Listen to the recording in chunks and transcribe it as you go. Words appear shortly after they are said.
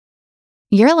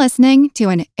You're listening to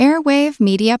an Airwave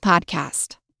Media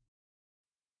Podcast.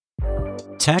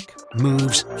 Tech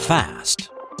moves fast,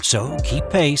 so keep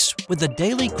pace with the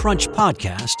Daily Crunch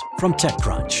podcast from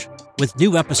TechCrunch. With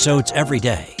new episodes every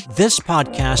day, this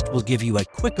podcast will give you a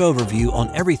quick overview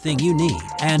on everything you need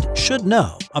and should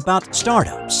know about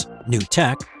startups, new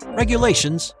tech,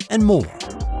 regulations, and more.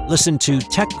 Listen to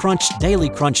TechCrunch Daily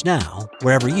Crunch now,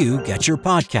 wherever you get your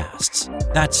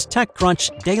podcasts. That's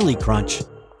TechCrunch Daily Crunch,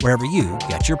 wherever you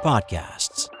get your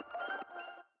podcasts.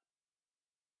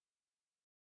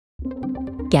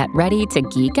 Get ready to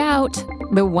geek out.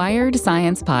 The Wired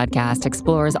Science Podcast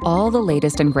explores all the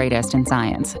latest and greatest in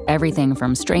science. Everything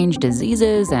from strange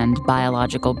diseases and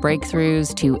biological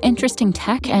breakthroughs to interesting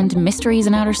tech and mysteries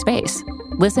in outer space.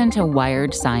 Listen to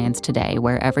Wired Science today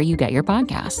wherever you get your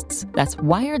podcasts. That's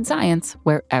Wired Science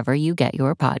wherever you get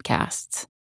your podcasts.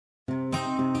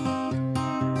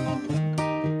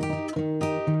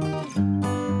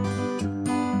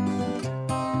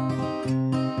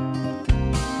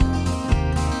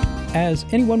 As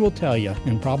anyone will tell you,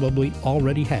 and probably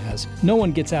already has, no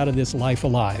one gets out of this life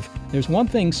alive. There's one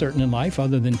thing certain in life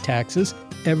other than taxes.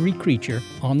 Every creature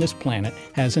on this planet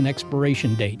has an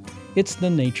expiration date. It's the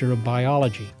nature of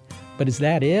biology. But is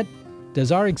that it?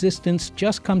 Does our existence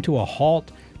just come to a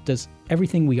halt? Does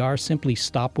everything we are simply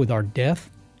stop with our death?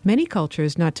 Many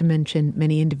cultures, not to mention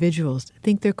many individuals,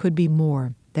 think there could be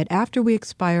more. That after we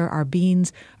expire, our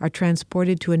beings are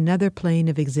transported to another plane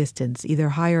of existence, either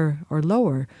higher or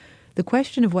lower. The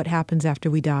question of what happens after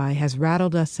we die has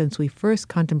rattled us since we first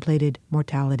contemplated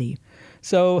mortality.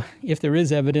 So, if there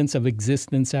is evidence of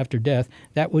existence after death,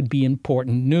 that would be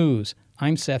important news.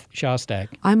 I'm Seth Shostak.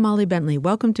 I'm Molly Bentley.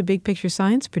 Welcome to Big Picture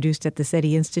Science, produced at the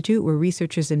SETI Institute, where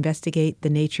researchers investigate the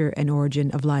nature and origin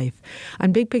of life.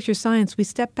 On Big Picture Science, we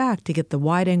step back to get the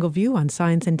wide-angle view on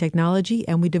science and technology,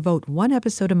 and we devote one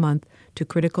episode a month to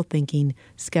critical thinking,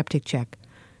 Skeptic Check.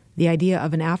 The idea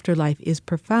of an afterlife is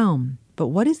profound. But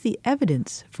what is the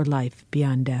evidence for life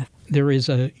beyond death? There is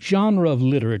a genre of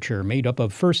literature made up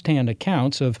of first-hand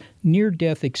accounts of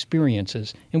near-death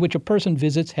experiences in which a person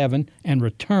visits heaven and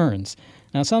returns.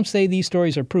 Now, some say these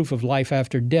stories are proof of life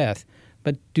after death,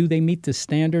 but do they meet the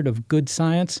standard of good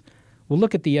science? We'll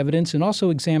look at the evidence and also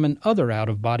examine other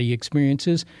out-of-body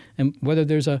experiences and whether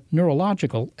there's a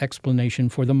neurological explanation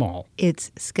for them all.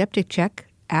 It's Skeptic Check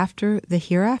after the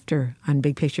Hereafter on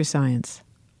Big Picture Science.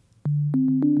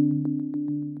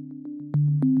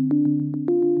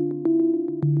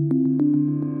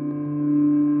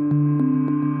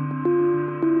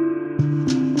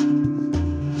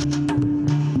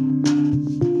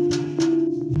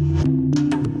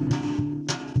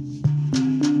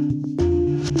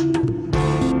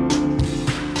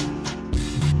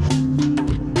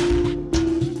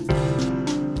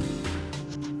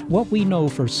 What we know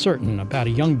for certain about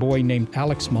a young boy named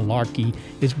Alex Malarkey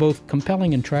is both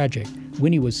compelling and tragic.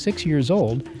 When he was 6 years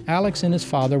old, Alex and his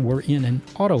father were in an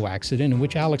auto accident in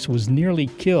which Alex was nearly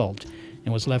killed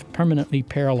and was left permanently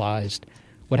paralyzed.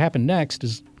 What happened next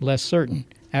is less certain.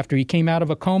 After he came out of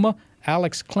a coma,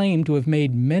 Alex claimed to have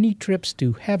made many trips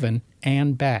to heaven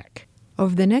and back.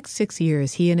 Over the next 6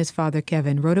 years, he and his father,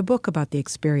 Kevin, wrote a book about the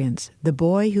experience, The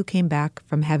Boy Who Came Back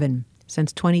from Heaven.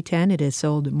 Since 2010, it has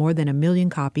sold more than 1 million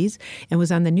copies and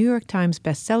was on the New York Times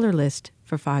bestseller list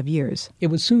for 5 years. It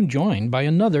was soon joined by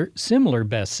another similar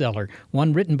bestseller,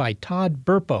 one written by Todd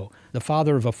Burpo, the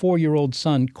father of a 4-year-old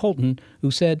son, Colton,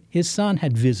 who said his son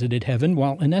had visited heaven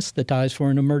while anesthetized for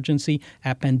an emergency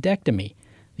appendectomy.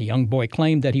 The young boy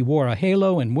claimed that he wore a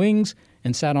halo and wings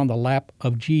and sat on the lap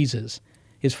of Jesus.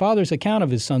 His father's account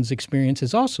of his son's experience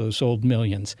has also sold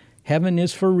millions. Heaven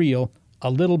is for real. A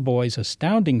little boy's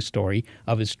astounding story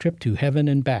of his trip to heaven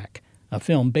and back. A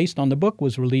film based on the book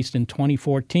was released in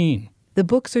 2014. The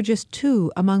books are just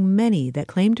two among many that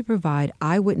claim to provide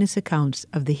eyewitness accounts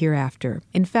of the hereafter.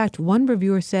 In fact, one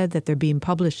reviewer said that they're being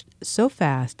published so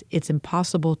fast it's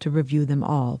impossible to review them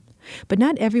all. But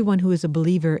not everyone who is a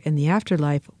believer in the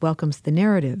afterlife welcomes the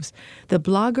narratives. The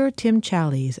blogger Tim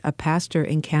Challies, a pastor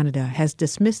in Canada, has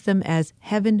dismissed them as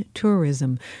heaven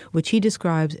tourism, which he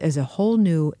describes as a whole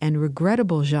new and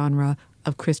regrettable genre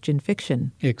of Christian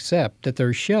fiction. Except that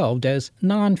they're shelved as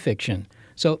nonfiction.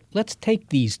 So let's take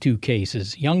these two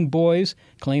cases, young boys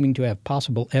claiming to have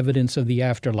possible evidence of the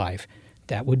afterlife.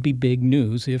 That would be big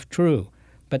news if true.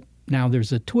 But now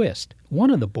there's a twist.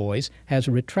 One of the boys has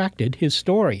retracted his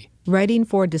story. Writing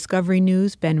for Discovery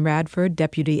News, Ben Radford,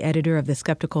 deputy editor of the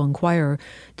Skeptical Inquirer,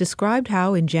 described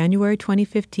how in January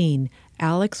 2015,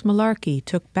 Alex Malarkey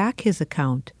took back his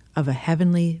account of a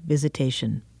heavenly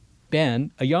visitation.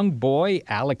 Ben, a young boy,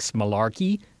 Alex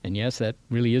Malarkey, and yes, that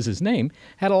really is his name,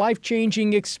 had a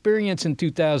life-changing experience in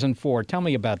 2004. Tell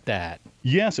me about that.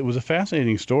 Yes, it was a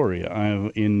fascinating story.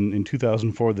 In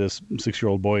 2004, this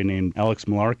 6-year-old boy named Alex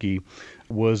Malarkey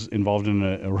was involved in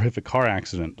a horrific car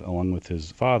accident along with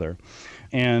his father.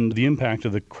 And the impact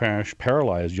of the crash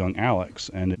paralyzed young Alex,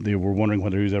 and they were wondering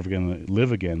whether he was ever going to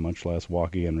live again, much less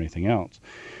walk again or anything else.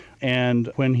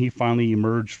 And when he finally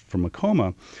emerged from a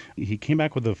coma, he came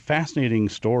back with a fascinating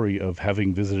story of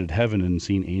having visited heaven and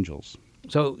seen angels.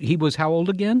 So he was how old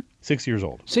again? 6 years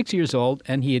old. 6 years old,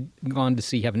 and he had gone to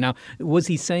see heaven. Now, was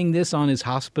he saying this on his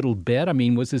hospital bed? I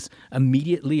mean, was this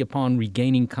immediately upon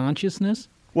regaining consciousness?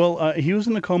 Well, he was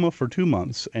in a coma for 2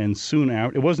 months, and soon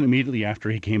after, it wasn't immediately after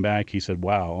he came back, he said,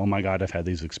 wow, oh my God, I've had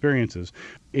these experiences.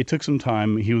 It took some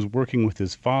time. He was working with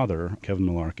his father, Kevin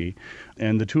Malarkey,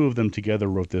 and the two of them together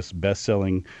wrote this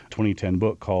best-selling 2010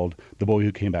 book called The Boy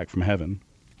Who Came Back from Heaven.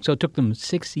 So it took them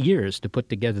 6 years to put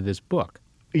together this book.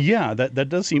 Yeah, that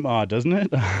does seem odd, doesn't it?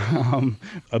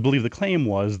 I believe the claim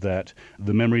was that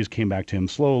the memories came back to him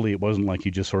slowly. It wasn't like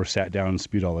he just sort of sat down and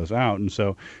spewed all this out. And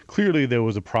so clearly there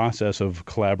was a process of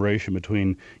collaboration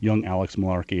between young Alex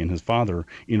Malarkey and his father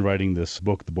in writing this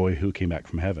book, The Boy Who Came Back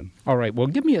from Heaven. All right. Well,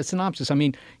 give me a synopsis. I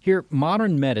mean, here,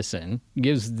 modern medicine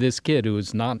gives this kid who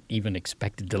is not even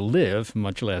expected to live,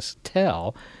 much less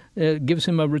tell, gives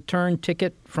him a return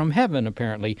ticket from heaven,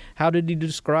 apparently. How did he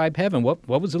describe heaven? What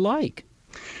was it like?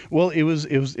 Well, it was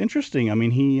interesting. I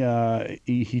mean,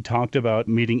 he talked about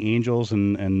meeting angels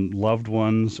and loved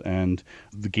ones and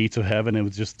the gates of heaven. It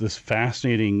was just this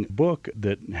fascinating book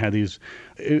that had these.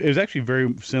 It was actually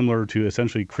very similar to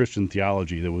essentially Christian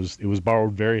theology. It was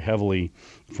borrowed very heavily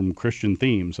from Christian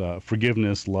themes: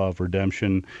 forgiveness, love,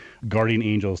 redemption, guardian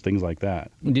angels, things like that.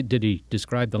 Did he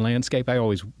describe the landscape? I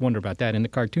always wonder about that. In the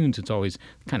cartoons, it's always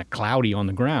kind of cloudy on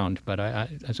the ground, but I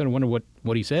sort of wonder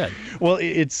what he said. Well,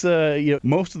 it's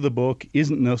most of the book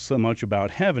isn't so much about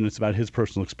heaven, it's about his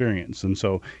personal experience. And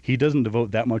so he doesn't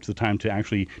devote that much of the time to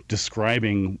actually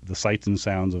describing the sights and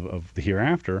sounds of the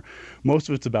hereafter. Most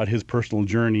of it's about his personal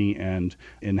journey and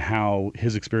how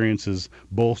his experiences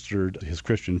bolstered his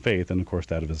Christian faith and, of course,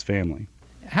 that of his family.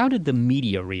 How did the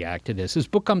media react to this? His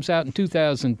book comes out in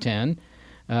 2010.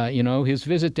 His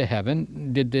visit to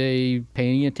heaven, did they pay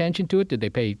any attention to it? Did they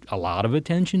pay a lot of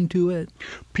attention to it?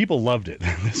 People loved it.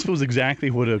 This was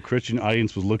exactly what a Christian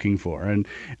audience was looking for. And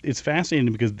it's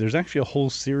fascinating because there's actually a whole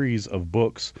series of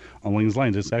books along these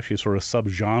lines. It's actually a sort of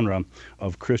subgenre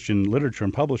of Christian literature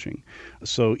and publishing.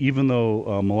 So even though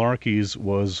Malarkey's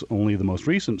was only the most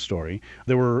recent story,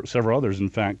 there were several others. In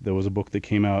fact, there was a book that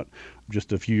came out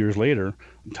just a few years later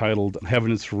titled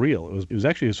Heaven is for Real. It was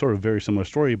actually a sort of very similar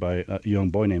story by a young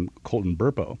boy named Colton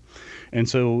Burpo. And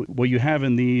so what you have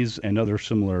in these and other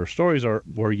similar stories are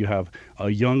where you have a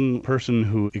young person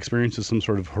who experiences some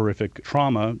sort of horrific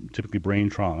trauma, typically brain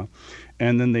trauma,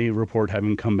 and then they report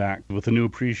having come back with a new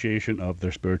appreciation of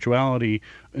their spirituality,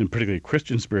 and particularly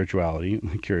Christian spirituality,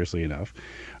 curiously enough,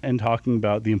 and talking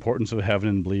about the importance of heaven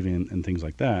and believing in things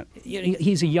like that.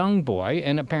 He's a young boy,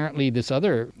 and apparently this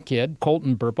other kid,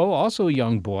 Colton Burpo, also a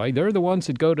young boy, they're the ones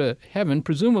that go to heaven.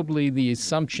 Presumably the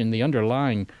assumption, the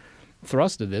underlying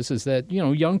thrust of this is that,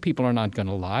 young people are not going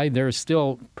to lie. They're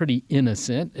still pretty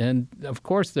innocent, and of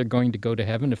course they're going to go to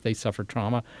heaven if they suffer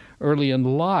trauma early in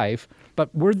life.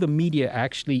 But were the media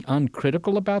actually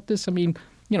uncritical about this? I mean,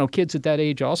 kids at that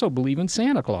age also believe in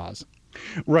Santa Claus.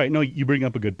 Right. No, you bring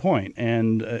up a good point.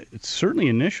 And certainly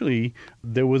initially,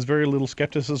 there was very little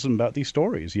skepticism about these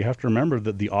stories. You have to remember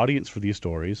that the audience for these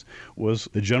stories was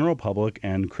the general public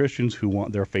and Christians who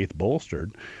want their faith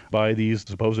bolstered by these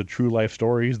supposed true life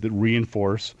stories that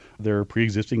reinforce their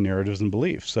pre-existing narratives and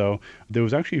beliefs. So there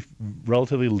was actually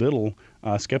relatively little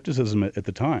skepticism at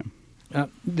the time.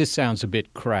 This sounds a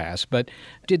bit crass, but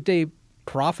did they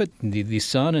profit, the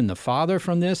son and the father,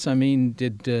 from this? I mean,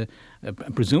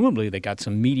 presumably they got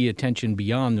some media attention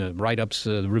beyond the write-ups,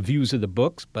 the reviews of the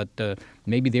books, but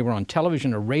maybe they were on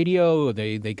television or radio.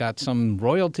 They got some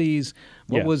royalties.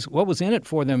 What was in it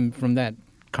for them from that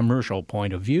commercial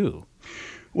point of view?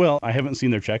 Well, I haven't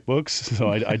seen their checkbooks, so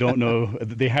I don't know.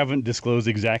 They haven't disclosed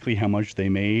exactly how much they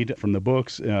made from the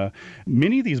books.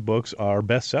 Many of these books are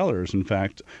bestsellers. In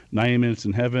fact, 90 Minutes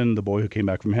in Heaven, The Boy Who Came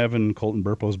Back from Heaven, Colton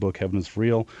Burpo's book, Heaven is for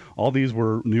Real, all these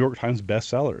were New York Times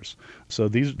bestsellers. So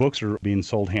these books are being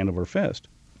sold hand over fist.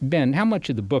 Ben, how much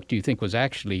of the book do you think was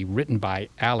actually written by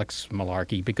Alex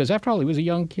Malarkey? Because after all, he was a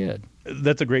young kid.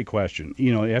 That's a great question.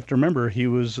 You have to remember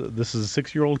this is a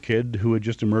 6-year-old kid who had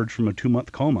just emerged from a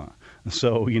 2-month coma.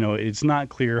 So, it's not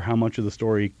clear how much of the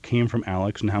story came from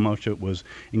Alex and how much it was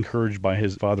encouraged by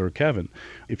his father, Kevin.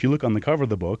 If you look on the cover of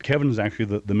the book, Kevin is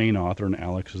actually the main author and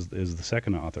Alex is the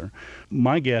second author.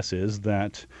 My guess is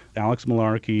that Alex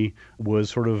Malarkey was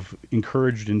sort of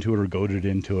encouraged into it or goaded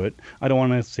into it. I don't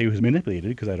want to say he was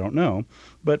manipulated because I don't know,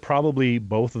 but probably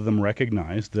both of them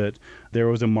recognized that there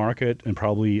was a market and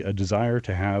probably a desire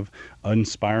to have an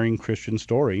inspiring Christian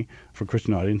story for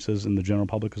Christian audiences and the general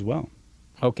public as well.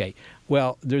 Okay.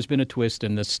 Well, there's been a twist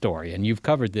in this story, and you've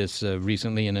covered this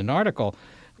recently in an article.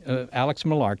 Alex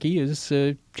Malarkey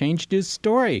has changed his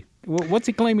story. What's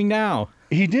he claiming now?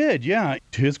 He did, yeah.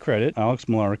 To his credit, Alex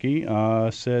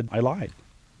Malarkey said, I lied.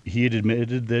 He had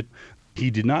admitted that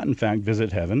he did not, in fact,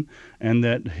 visit heaven and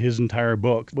that his entire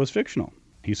book was fictional.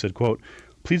 He said, quote,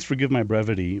 "Please forgive my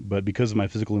brevity, but because of my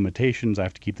physical limitations, I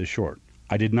have to keep this short.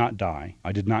 I did not die.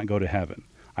 I did not go to heaven.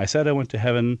 I said I went to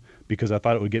heaven because I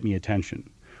thought it would get me attention.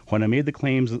 When I made the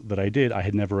claims that I did, I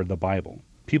had never read the Bible.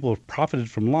 People have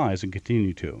profited from lies and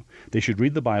continue to. They should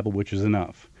read the Bible, which is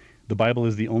enough. The Bible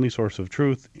is the only source of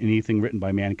truth. Anything written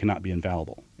by man cannot be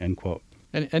infallible," end quote.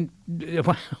 And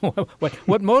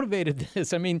what motivated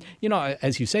this? I mean,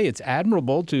 as you say, it's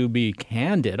admirable to be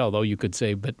candid, although you could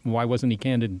say, but why wasn't he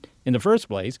candid in the first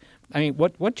place? I mean,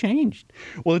 what changed?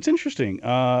 Well, it's interesting.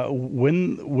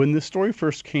 When this story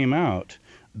first came out,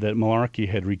 that Malarkey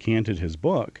had recanted his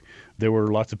book, there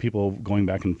were lots of people going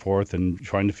back and forth and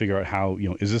trying to figure out how,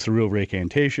 is this a real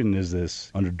recantation? Is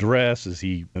this under duress? Is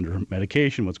he under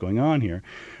medication? What's going on here?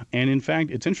 And in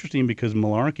fact, it's interesting because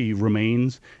Malarkey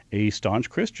remains a staunch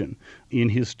Christian. In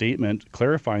his statement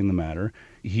clarifying the matter,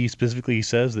 he specifically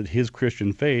says that his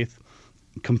Christian faith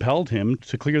compelled him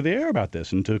to clear the air about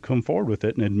this and to come forward with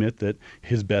it and admit that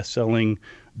his best-selling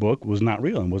book was not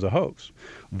real and was a hoax.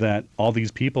 That all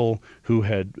these people who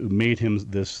had made him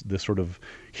this sort of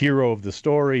hero of the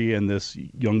story and this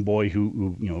young boy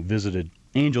who visited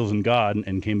angels and God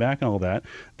and came back and all that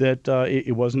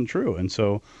it wasn't true. And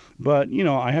so, but,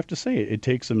 I have to say it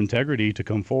takes some integrity to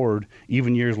come forward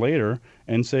even years later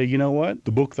and say, you know what,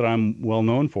 the book that I'm well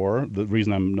known for, the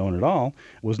reason I'm known at all,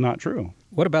 was not true.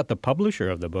 What about the publisher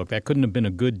of the book? That couldn't have been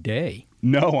a good day.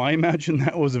 No, I imagine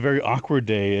that was a very awkward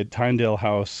day at Tyndale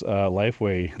House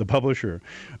Lifeway, the publisher.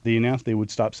 They announced they would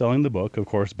stop selling the book. Of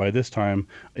course, by this time,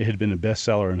 it had been a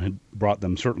bestseller and had brought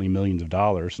them certainly millions of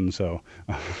dollars. And so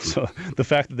the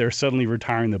fact that they're suddenly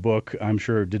retiring the book, I'm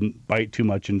sure, didn't bite too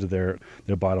much into their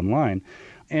bottom line.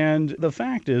 And the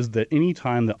fact is that any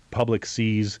time the public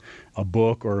sees a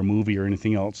book or a movie or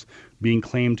anything else being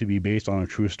claimed to be based on a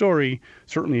true story,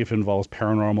 certainly if it involves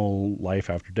paranormal, life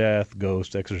after death,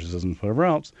 ghosts, exorcisms, whatever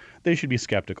else, they should be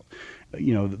skeptical.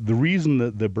 The reason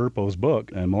that the Burpo's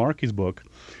book and Malarkey's book,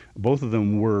 both of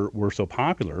them were so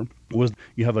popular, was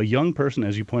you have a young person,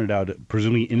 as you pointed out,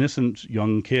 presumably innocent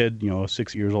young kid,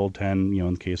 6 years old, 10,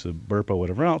 in the case of Burpo,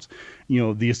 whatever else.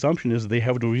 The assumption is they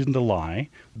have no reason to lie.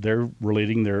 They're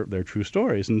relating their true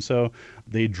stories. And so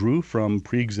they drew from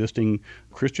pre-existing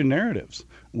Christian narratives.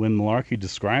 When Malarkey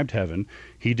described heaven,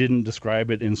 he didn't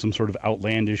describe it in some sort of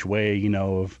outlandish way,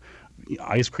 of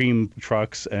ice cream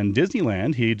trucks and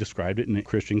Disneyland. He described it in a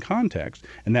Christian context,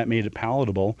 and that made it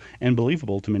palatable and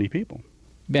believable to many people.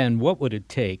 Ben, what would it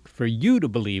take for you to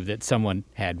believe that someone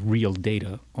had real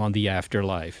data on the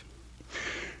afterlife?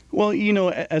 Well,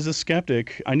 as a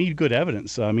skeptic, I need good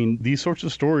evidence. I mean, these sorts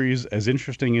of stories, as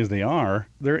interesting as they are,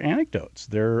 they're anecdotes.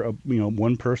 They're,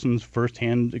 one person's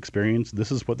firsthand experience.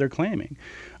 This is what they're claiming.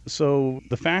 So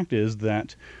the fact is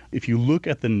that if you look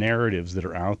at the narratives that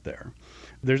are out there,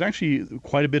 there's actually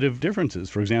quite a bit of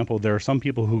differences. For example, there are some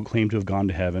people who claim to have gone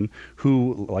to heaven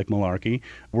who, like Malarkey,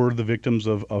 were the victims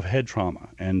of head trauma.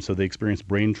 And so they experienced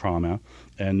brain trauma.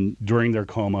 And during their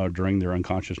coma, during their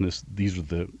unconsciousness, these are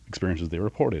the experiences they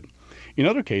reported. In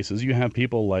other cases, you have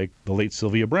people like the late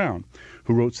Sylvia Browne,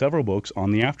 who wrote several books on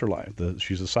the afterlife.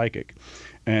 She's a psychic.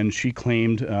 And she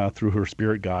claimed through her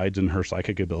spirit guides and her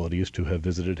psychic abilities to have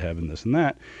visited heaven, this and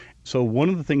that. So one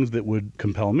of the things that would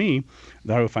compel me,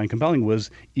 that I would find compelling,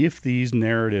 was if these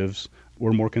narratives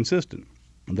were more consistent.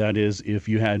 That is, if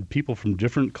you had people from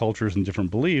different cultures and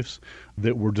different beliefs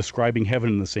that were describing heaven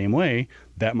in the same way,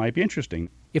 that might be interesting.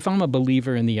 If I'm a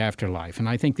believer in the afterlife and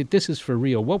I think that this is for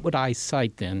real, what would I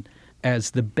cite then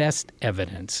as the best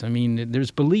evidence? I mean, there's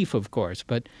belief, of course,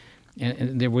 but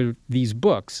and there were these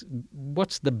books.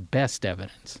 What's the best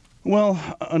evidence? Well,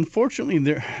 unfortunately,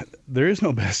 there is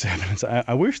no best evidence.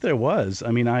 I wish there was. I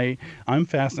mean, I'm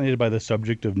fascinated by the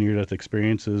subject of near-death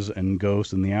experiences and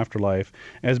ghosts and the afterlife,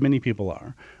 as many people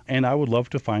are. And I would love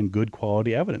to find good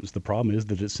quality evidence. The problem is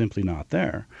that it's simply not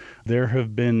there. There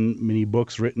have been many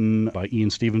books written by Ian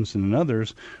Stevenson and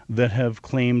others that have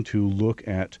claimed to look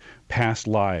at past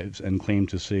lives and claim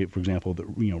to say, for example, that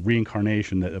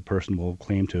reincarnation, that a person will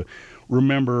claim to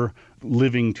remember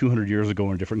living 200 years ago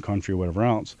in a different country or whatever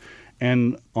else.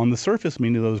 And on the surface,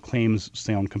 many of those claims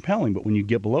sound compelling, but when you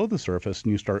get below the surface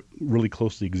and you start really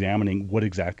closely examining what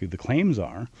exactly the claims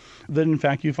are, then in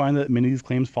fact you find that many of these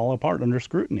claims fall apart under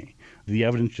scrutiny. The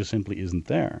evidence just simply isn't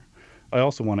there. I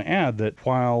also want to add that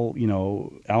while,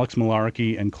 Alex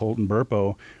Malarkey and Colton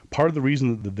Burpo, part of the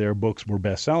reason that their books were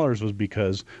bestsellers was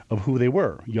because of who they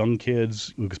were. Young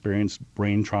kids who experienced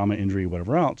brain trauma, injury,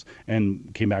 whatever else, and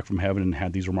came back from heaven and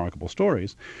had these remarkable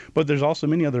stories. But there's also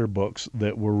many other books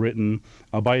that were written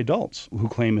by adults who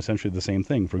claim essentially the same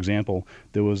thing. For example,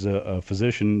 there was a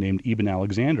physician named Eben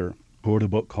Alexander who wrote a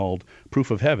book called Proof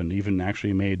of Heaven, even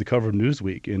actually made the cover of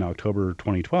Newsweek in October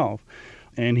 2012.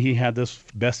 And he had this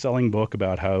best-selling book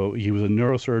about how he was a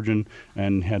neurosurgeon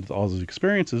and had all these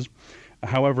experiences.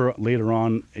 However, later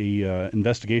on, a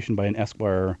investigation by an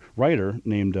Esquire writer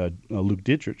named Luke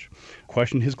Dietrich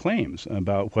questioned his claims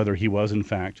about whether he was, in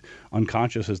fact,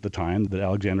 unconscious at the time that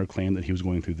Alexander claimed that he was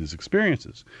going through these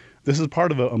experiences. This is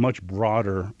part of a much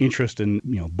broader interest in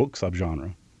book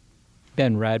subgenre.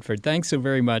 Ben Radford, thanks so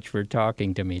very much for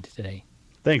talking to me today.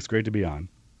 Thanks. Great to be on.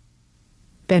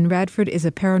 Ben Radford is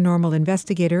a paranormal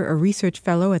investigator, a research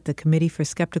fellow at the Committee for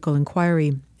Skeptical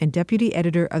Inquiry, and deputy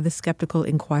editor of the Skeptical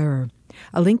Inquirer.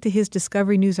 A link to his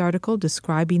Discovery News article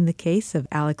describing the case of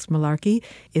Alex Malarkey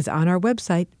is on our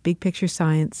website,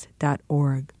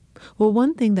 bigpicturescience.org. Well,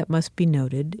 one thing that must be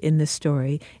noted in this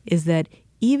story is that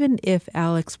even if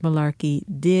Alex Malarkey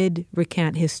did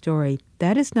recant his story,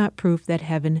 that is not proof that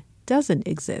heaven doesn't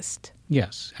exist.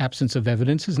 Yes, absence of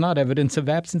evidence is not evidence of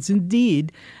absence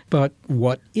indeed. But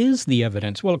what is the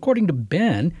evidence? Well, according to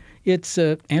Ben, it's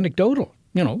anecdotal.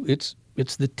 It's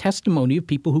the testimony of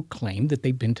people who claim that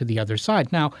they've been to the other side.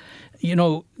 Now,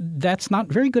 that's not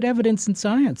very good evidence in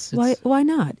science. Why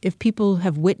not? If people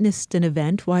have witnessed an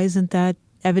event, why isn't that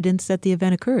evidence that the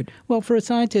event occurred? Well, for a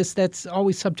scientist, that's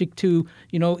always subject to,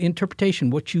 interpretation.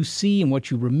 What you see and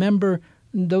what you remember,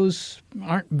 those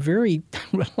aren't very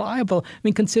reliable. I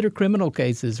mean, consider criminal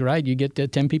cases, right? You get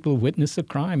 10 people who witness a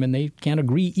crime and they can't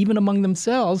agree even among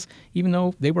themselves, even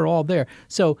though they were all there.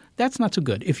 So that's not so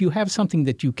good. If you have something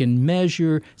that you can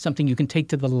measure, something you can take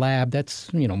to the lab,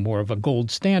 that's, more of a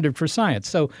gold standard for science.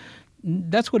 So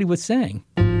that's what he was saying.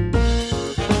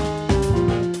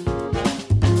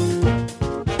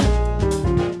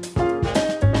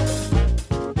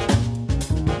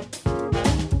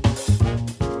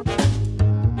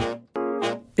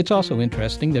 It's also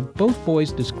interesting that both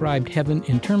boys described heaven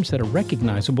in terms that are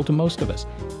recognizable to most of us,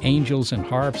 angels and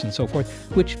harps and so forth,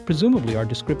 which presumably are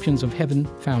descriptions of heaven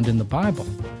found in the Bible.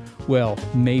 Well,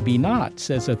 maybe not,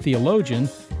 says a theologian.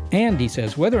 And he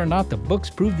says whether or not the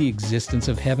books prove the existence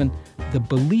of heaven, the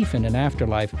belief in an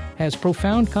afterlife has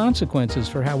profound consequences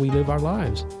for how we live our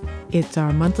lives. It's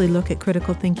our monthly look at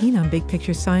critical thinking on Big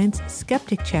Picture Science,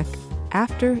 Skeptic Check,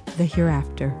 After the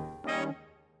Hereafter.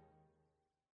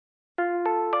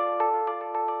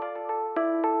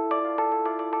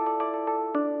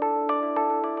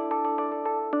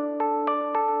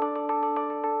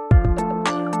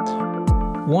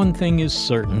 One thing is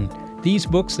certain. These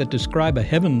books that describe a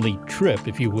heavenly trip,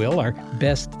 if you will, are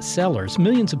bestsellers.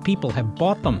 Millions of people have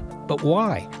bought them. But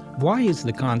why? Why is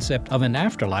the concept of an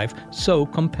afterlife so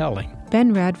compelling?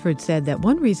 Ben Radford said that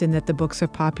one reason that the books are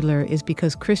popular is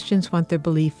because Christians want their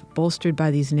belief bolstered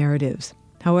by these narratives.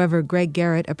 However, Greg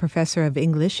Garrett, a professor of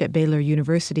English at Baylor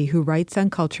University who writes on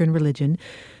culture and religion,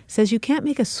 says you can't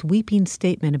make a sweeping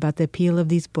statement about the appeal of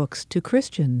these books to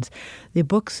Christians. The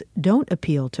books don't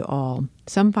appeal to all.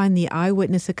 Some find the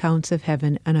eyewitness accounts of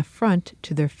heaven an affront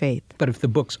to their faith. But if the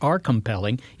books are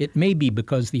compelling, it may be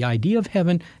because the idea of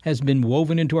heaven has been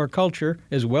woven into our culture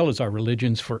as well as our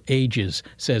religions for ages,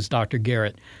 says Dr.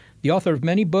 Garrett. The author of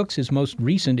many books, his most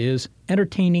recent is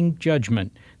Entertaining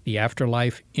Judgment, The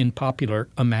Afterlife in Popular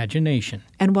Imagination.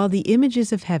 And while the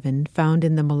images of heaven found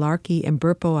in the Malarkey and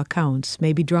Burpo accounts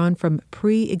may be drawn from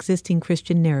pre-existing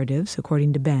Christian narratives,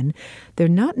 according to Ben, they're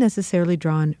not necessarily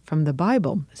drawn from the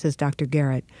Bible, says Dr.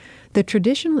 Garrett. The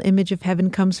traditional image of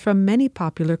heaven comes from many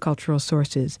popular cultural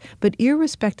sources, but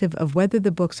irrespective of whether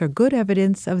the books are good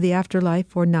evidence of the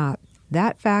afterlife or not,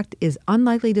 that fact is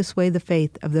unlikely to sway the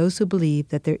faith of those who believe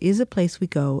that there is a place we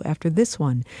go after this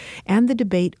one. And the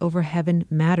debate over heaven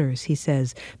matters, he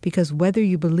says, because whether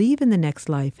you believe in the next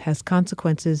life has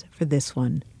consequences for this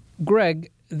one.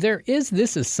 Greg, there is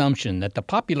this assumption that the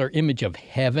popular image of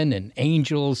heaven and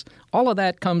angels, all of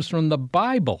that comes from the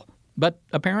Bible, but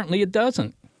apparently it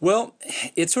doesn't. Well,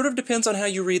 it sort of depends on how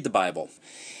you read the Bible.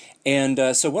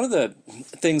 And so one of the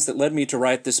things that led me to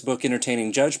write this book,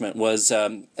 Entertaining Judgment, was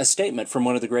a statement from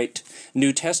one of the great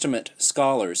New Testament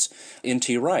scholars,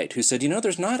 N.T. Wright, who said,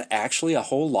 there's not actually a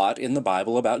whole lot in the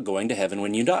Bible about going to heaven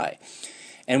when you die.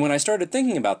 And when I started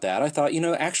thinking about that, I thought,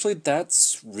 actually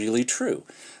that's really true.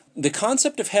 The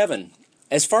concept of heaven,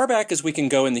 as far back as we can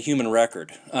go in the human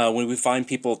record, when we find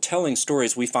people telling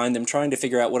stories, we find them trying to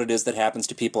figure out what it is that happens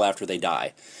to people after they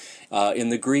die. In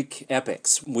the Greek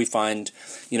epics, we find,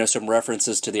 some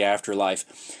references to the afterlife.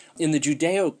 In the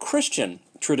Judeo-Christian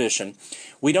tradition,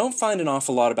 we don't find an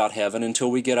awful lot about heaven until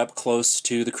we get up close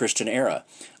to the Christian era.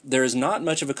 There is not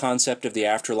much of a concept of the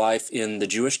afterlife in the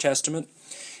Jewish Testament.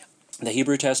 The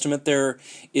Hebrew Testament, there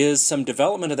is some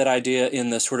development of that idea in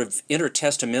the sort of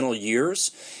intertestamental years,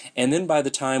 and then by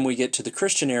the time we get to the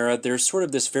Christian era, there's sort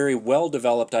of this very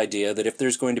well-developed idea that if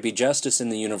there's going to be justice in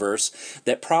the universe,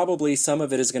 that probably some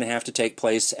of it is going to have to take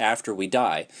place after we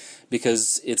die,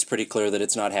 because it's pretty clear that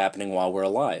it's not happening while we're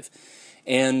alive.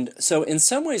 And so in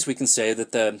some ways we can say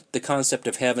that the concept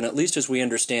of heaven, at least as we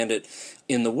understand it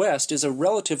in the West, is a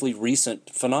relatively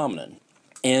recent phenomenon.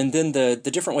 And then the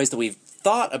different ways that we've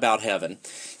thought about heaven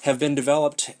have been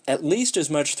developed at least as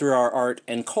much through our art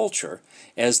and culture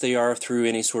as they are through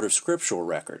any sort of scriptural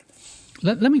record.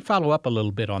 Let me follow up a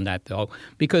little bit on that, though,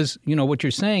 because, what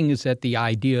you're saying is that the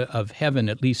idea of heaven,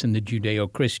 at least in the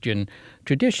Judeo-Christian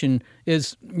tradition,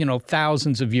 is,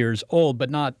 thousands of years old, but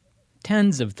not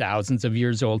tens of thousands of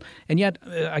years old. And yet,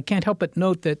 I can't help but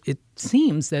note that it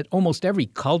seems that almost every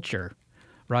culture,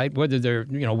 right, whether they're,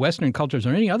 Western cultures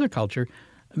or any other culture,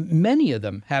 many of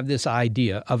them have this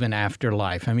idea of an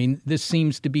afterlife. I mean, this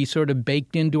seems to be sort of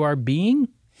baked into our being.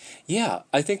 Yeah,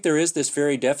 I think there is this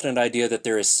very definite idea that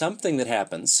there is something that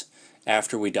happens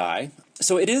after we die.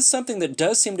 So it is something that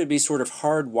does seem to be sort of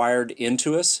hardwired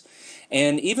into us.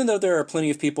 And even though there are plenty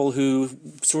of people who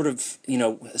sort of,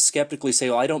 skeptically say,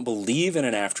 well, I don't believe in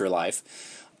an afterlife,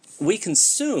 we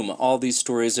consume all these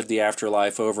stories of the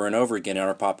afterlife over and over again in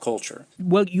our pop culture.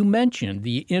 Well, you mentioned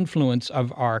the influence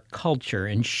of our culture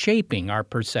in shaping our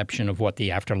perception of what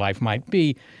the afterlife might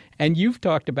be, and you've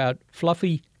talked about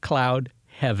fluffy cloud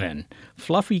heaven.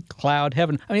 Fluffy cloud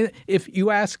heaven. I mean, if you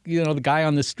ask, the guy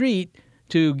on the street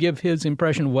to give his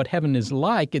impression of what heaven is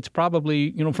like, it's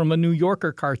probably, from a New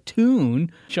Yorker cartoon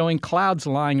showing clouds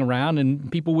lying around and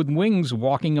people with wings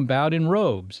walking about in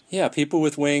robes. Yeah, people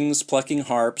with wings plucking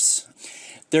harps.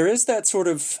 There is that sort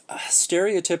of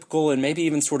stereotypical and maybe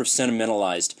even sort of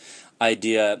sentimentalized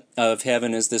idea of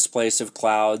heaven as this place of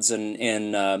clouds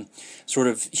and sort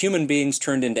of human beings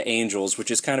turned into angels,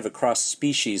 which is kind of a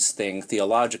cross-species thing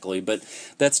theologically, but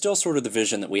that's still sort of the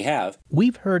vision that we have.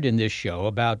 We've heard in this show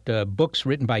about books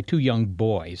written by two young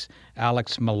boys,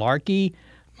 Alex Malarkey,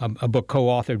 a book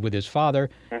co-authored with his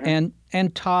father, and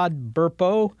Todd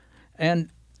Burpo, and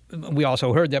we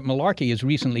also heard that Malarkey has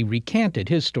recently recanted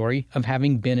his story of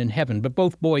having been in heaven, but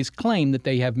both boys claim that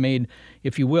they have made,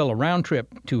 if you will, a round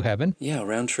trip to heaven. Yeah,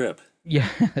 round trip.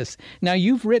 Yes. Now,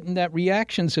 you've written that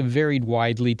reactions have varied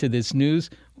widely to this news.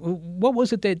 What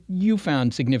was it that you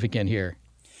found significant here?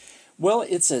 Well,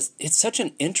 it's such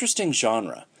an interesting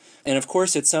genre. And of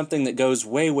course, it's something that goes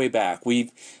way, way back.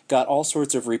 We've got all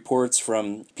sorts of reports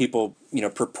from people,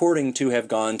 purporting to have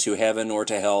gone to heaven or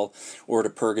to hell or to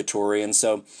purgatory. And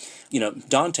so,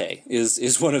 Dante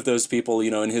is one of those people,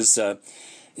 in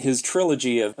his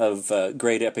trilogy of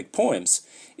great epic poems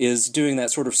is doing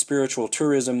that sort of spiritual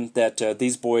tourism that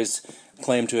these boys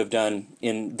claim to have done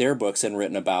in their books and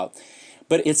written about.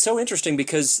 But it's so interesting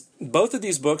because both of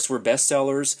these books were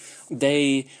bestsellers.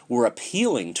 They were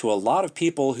appealing to a lot of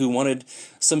people who wanted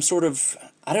some sort of,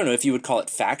 I don't know if you would call it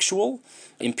factual,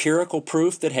 empirical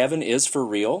proof that heaven is for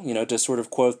real, to sort of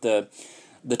quote the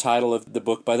title of the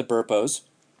book by the Burpos.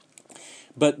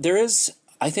 But there is,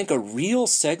 I think, a real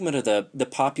segment of the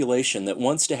population that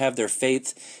wants to have their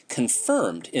faith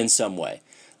confirmed in some way,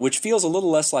 which feels a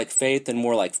little less like faith and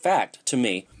more like fact to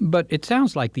me. But it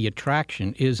sounds like the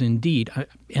attraction is indeed,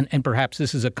 and perhaps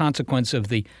this is a consequence of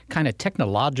the kind of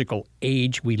technological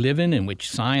age we live in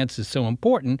which science is so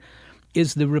important,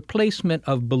 is the replacement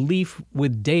of belief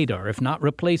with data, or if not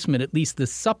replacement, at least the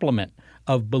supplement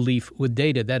of belief with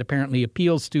data that apparently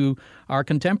appeals to our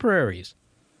contemporaries.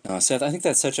 Seth, I think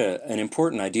that's such an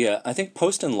important idea. I think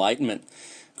post-Enlightenment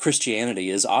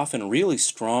Christianity is often really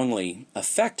strongly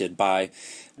affected by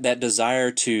that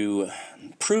desire to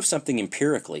prove something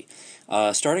empirically.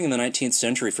 Starting in the 19th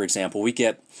century, for example, we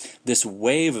get this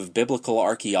wave of biblical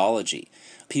archaeology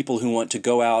people who want to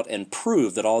go out and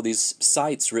prove that all these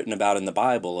sites written about in the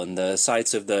Bible and the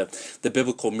sites of the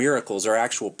biblical miracles are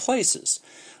actual places.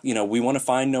 We want to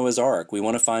find Noah's Ark. We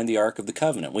want to find the Ark of the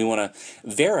Covenant. We want to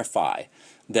verify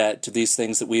that these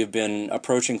things that we have been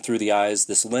approaching through the eyes,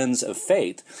 this lens of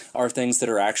faith, are things that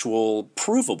are actual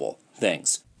provable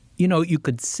things. You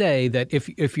could say that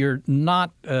if you're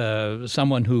not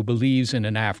someone who believes in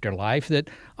an afterlife, that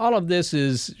all of this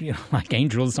is like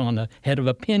angels on the head of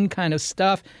a pin kind of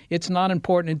stuff. It's not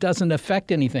important. It doesn't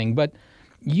affect anything. But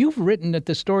you've written that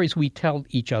the stories we tell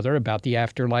each other about the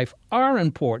afterlife are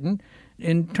important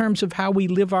in terms of how we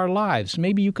live our lives.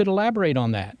 Maybe you could elaborate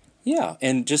on that. Yeah,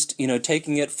 and just,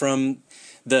 taking it from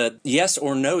the yes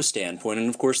or no standpoint, and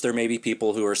of course there may be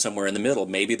people who are somewhere in the middle.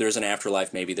 Maybe there's an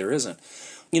afterlife, maybe there isn't.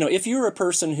 If you're a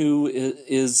person who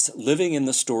is living in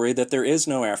the story that there is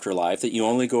no afterlife, that you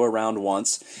only go around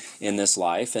once in this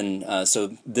life, and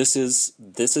so this is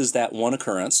that one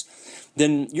occurrence,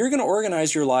 then you're going to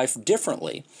organize your life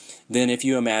differently than if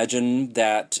you imagine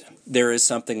that there is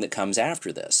something that comes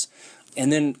after this. And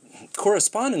then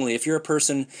correspondingly, if you're a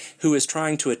person who is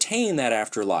trying to attain that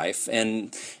afterlife,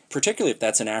 and particularly if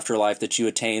that's an afterlife that you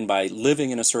attain by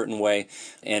living in a certain way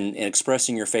and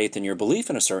expressing your faith and your belief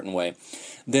in a certain way,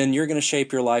 then you're going to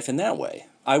shape your life in that way.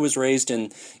 I was raised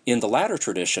in the latter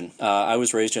tradition. I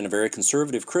was raised in a very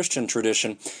conservative Christian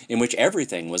tradition in which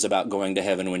everything was about going to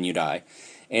heaven when you die.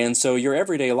 And so your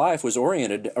everyday life was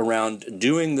oriented around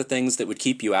doing the things that would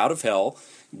keep you out of hell,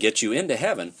 get you into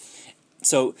heaven.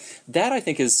 So that, I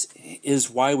think, is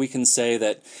why we can say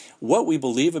that what we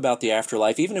believe about the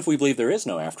afterlife, even if we believe there is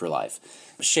no afterlife,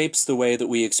 shapes the way that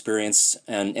we experience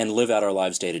and live out our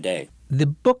lives day to day. The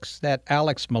books that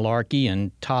Alex Malarkey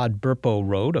and Todd Burpo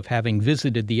wrote of having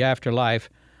visited the afterlife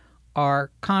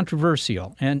are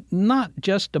controversial, and not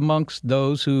just amongst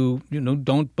those who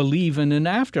don't believe in an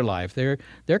afterlife.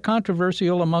 They're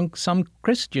controversial among some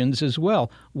Christians as well.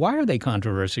 Why are they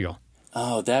controversial?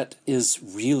 Oh, that is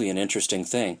really an interesting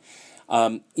thing.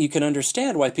 You can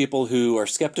understand why people who are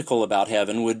skeptical about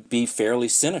heaven would be fairly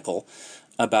cynical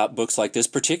about books like this,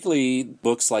 particularly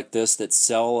books like this that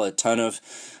sell a ton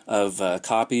of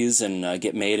copies and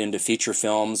get made into feature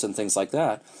films and things like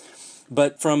that.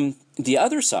 But from the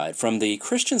other side, from the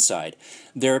Christian side,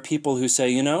 there are people who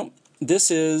say, this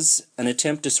is an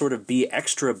attempt to sort of be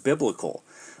extra biblical,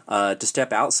 to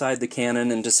step outside the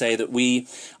canon and to say that we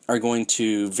are going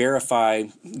to verify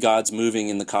God's moving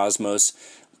in the cosmos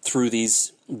through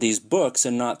these books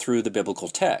and not through the biblical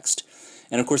text.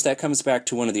 And of course that comes back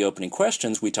to one of the opening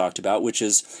questions we talked about, which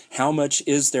is how much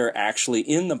is there actually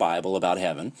in the Bible about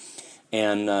heaven?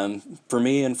 And for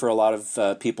me and for a lot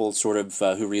of people sort of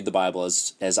who read the Bible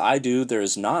as I do, there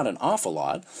is not an awful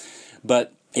lot.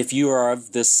 But if you are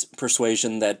of this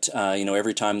persuasion that,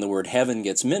 every time the word heaven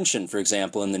gets mentioned, for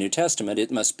example, in the New Testament,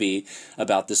 it must be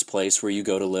about this place where you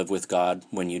go to live with God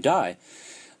when you die,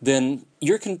 then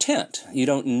you're content. You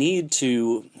don't need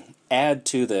to add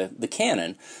to the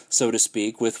canon, so to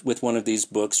speak, with one of these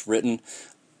books written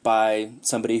by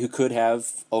somebody who could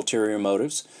have ulterior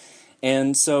motives.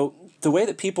 And so the way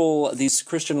that these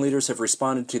Christian leaders have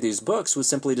responded to these books was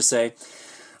simply to say,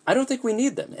 I don't think we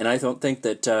need them, and I don't think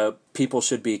that people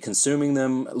should be consuming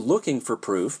them looking for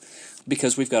proof,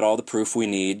 because we've got all the proof we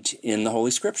need in the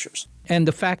Holy Scriptures. And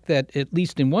the fact that, at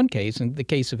least in one case, in the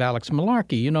case of Alex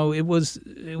Malarkey, it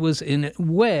was in a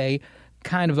way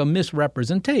kind of a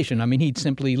misrepresentation. I mean, he'd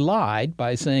simply lied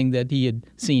by saying that he had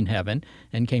seen heaven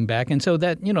and came back, and so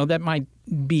that that might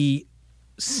be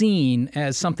seen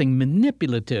as something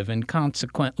manipulative and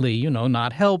consequently,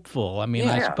 not helpful. I mean,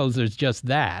 I suppose there's just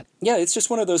that. Yeah, it's just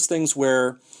one of those things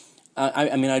where,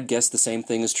 I'd guess the same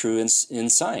thing is true in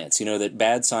science, that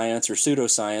bad science or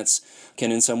pseudoscience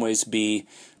can in some ways be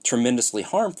tremendously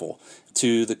harmful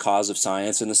to the cause of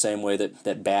science in the same way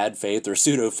that bad faith or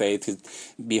pseudo-faith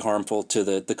could be harmful to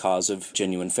the cause of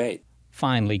genuine faith.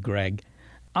 Finally, Greg,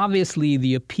 obviously,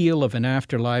 the appeal of an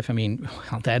afterlife,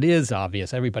 that is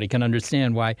obvious. Everybody can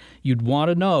understand why you'd want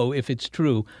to know if it's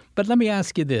true. But let me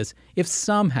ask you this. If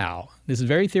somehow, this is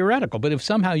very theoretical, but if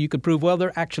somehow you could prove, well,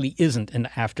 there actually isn't an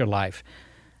afterlife,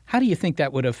 how do you think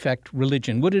that would affect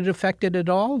religion? Would it affect it at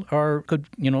all? Or could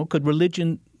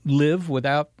religion live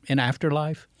without an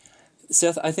afterlife?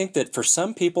 Seth, I think that for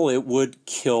some people it would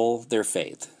kill their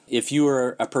faith. If you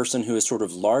are a person who has sort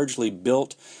of largely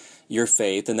built your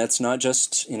faith, and that's not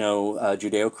just,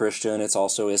 Judeo-Christian, it's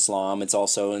also Islam, it's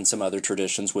also in some other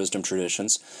traditions, wisdom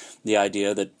traditions, the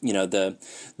idea that,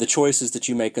 the choices that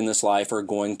you make in this life are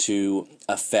going to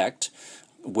affect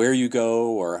where you go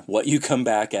or what you come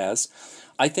back as.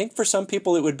 I think for some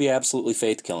people it would be absolutely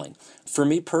faith-killing. For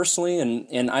me personally,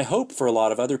 and I hope for a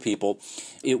lot of other people,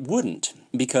 it wouldn't,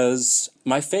 because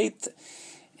my faith,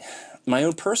 my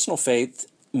own personal faith,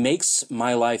 makes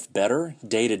my life better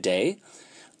day to day.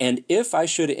 And if I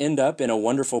should end up in a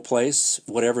wonderful place,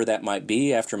 whatever that might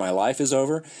be after my life is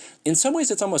over, in some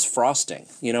ways it's almost frosting,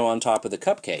 on top of the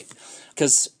cupcake.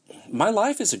 Because my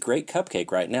life is a great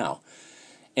cupcake right now.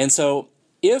 And so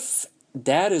if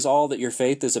that is all that your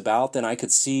faith is about, then I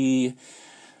could see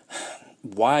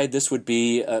why this would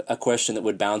be a question that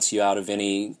would bounce you out of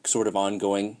any sort of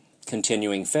ongoing,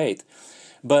 continuing faith.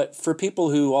 But for people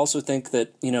who also think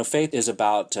that, faith is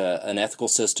about an ethical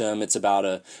system, it's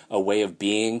about a way of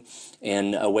being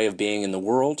and a way of being in the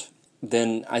world,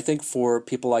 then I think for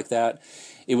people like that,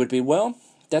 it would be, well,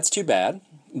 that's too bad,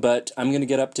 but I'm going to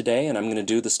get up today and I'm going to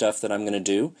do the stuff that I'm going to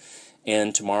do.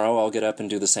 And tomorrow I'll get up and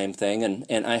do the same thing.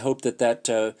 And I hope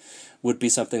that would be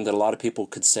something that a lot of people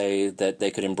could say that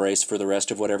they could embrace for the rest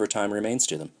of whatever time remains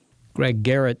to them. Greg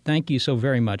Garrett, thank you so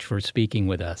very much for speaking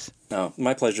with us. Oh,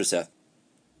 my pleasure, Seth.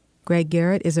 Greg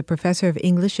Garrett is a professor of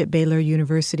English at Baylor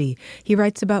University. He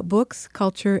writes about books,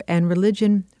 culture, and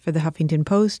religion for the Huffington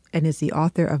Post and is the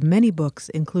author of many books,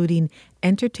 including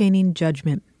Entertaining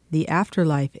Judgment, The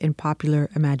Afterlife in Popular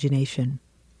Imagination.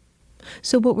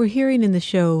 So what we're hearing in the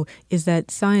show is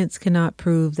that science cannot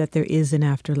prove that there is an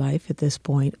afterlife at this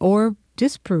point, or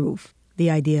disprove the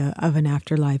idea of an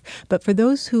afterlife. But for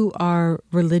those who are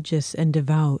religious and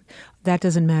devout, that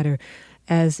doesn't matter.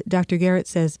 As Dr. Garrett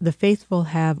says, the faithful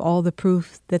have all the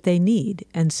proof that they need.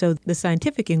 And so the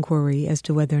scientific inquiry as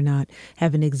to whether or not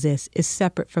heaven exists is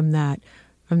separate from that,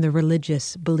 from the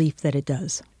religious belief that it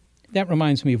does. That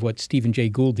reminds me of what Stephen Jay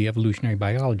Gould, the evolutionary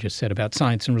biologist, said about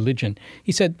science and religion.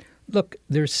 He said, look,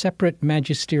 they're separate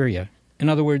magisteria. In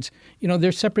other words,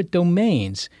 they're separate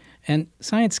domains. And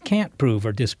science can't prove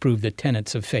or disprove the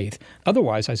tenets of faith.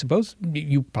 Otherwise, I suppose,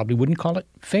 you probably wouldn't call it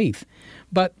faith.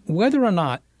 But whether or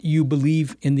not you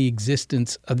believe in the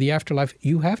existence of the afterlife,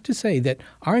 you have to say that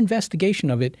our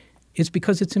investigation of it is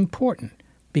because it's important.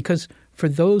 Because for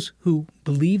those who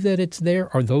believe that it's there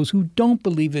or those who don't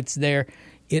believe it's there,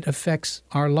 it affects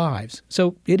our lives.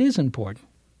 So it is important.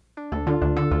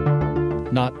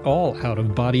 Not all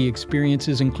out-of-body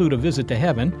experiences include a visit to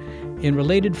heaven. In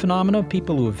related phenomena,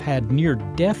 people who have had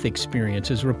near-death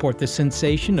experiences report the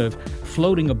sensation of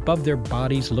floating above their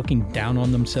bodies, looking down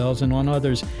on themselves and on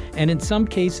others. And in some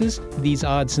cases, these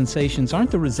odd sensations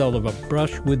aren't the result of a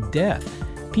brush with death.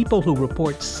 People who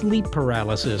report sleep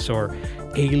paralysis or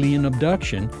alien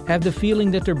abduction have the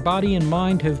feeling that their body and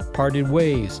mind have parted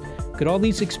ways. Could all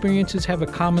these experiences have a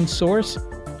common source?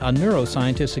 A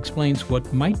neuroscientist explains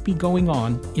what might be going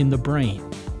on in the brain.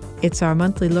 It's our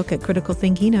monthly look at critical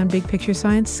thinking on Big Picture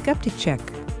Science Skeptic Check,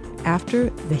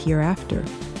 after the Hereafter.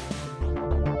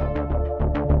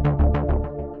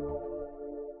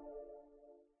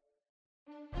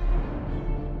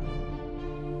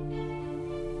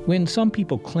 When some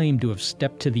people claim to have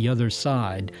stepped to the other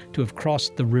side, to have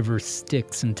crossed the river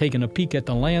Styx and taken a peek at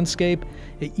the landscape,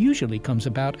 it usually comes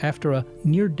about after a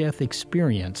near-death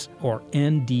experience, or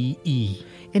NDE.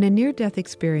 In a near-death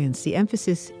experience, the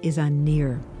emphasis is on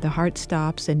near. The heart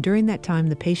stops, and during that time,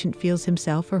 the patient feels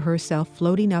himself or herself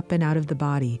floating up and out of the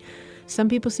body. Some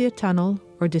people see a tunnel,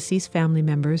 or deceased family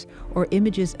members, or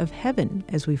images of heaven,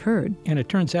 as we've heard. And it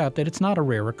turns out that it's not a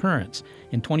rare occurrence.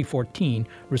 In 2014,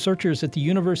 researchers at the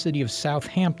University of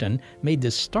Southampton made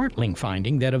this startling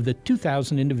finding that of the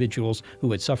 2,000 individuals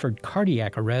who had suffered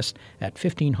cardiac arrest at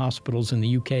 15 hospitals in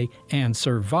the UK and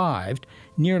survived,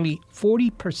 nearly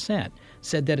 40%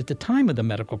 said that at the time of the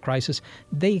medical crisis,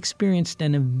 they experienced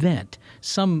an event,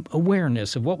 some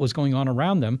awareness of what was going on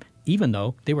around them, even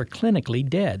though they were clinically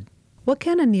dead. What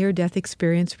can a near-death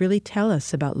experience really tell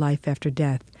us about life after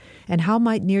death? And how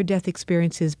might near-death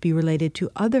experiences be related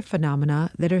to other phenomena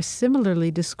that are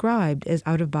similarly described as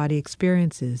out-of-body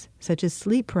experiences, such as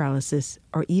sleep paralysis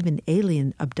or even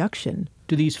alien abduction?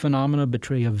 Do these phenomena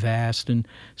betray a vast and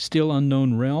still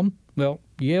unknown realm? Well,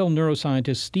 Yale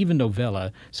neuroscientist Stephen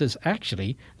Novella says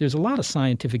actually there's a lot of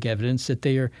scientific evidence that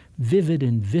they are vivid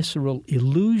and visceral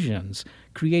illusions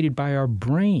created by our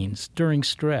brains during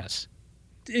stress.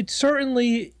 It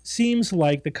certainly seems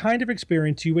like the kind of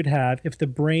experience you would have if the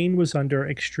brain was under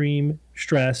extreme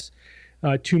stress,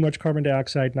 too much carbon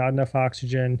dioxide, not enough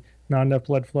oxygen, not enough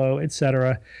blood flow,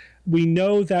 etc. We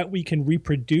know that we can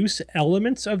reproduce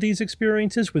elements of these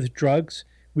experiences with drugs.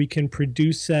 We can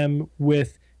produce them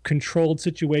with controlled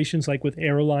situations, like with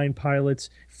airline pilots,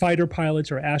 fighter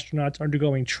pilots, or astronauts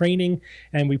undergoing training,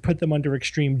 and we put them under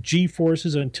extreme G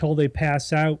forces until they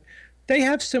pass out. They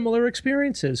have similar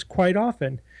experiences quite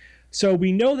often. So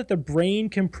we know that the brain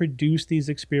can produce these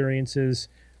experiences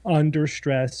under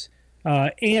stress,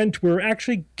 and we're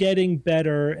actually getting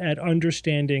better at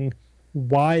understanding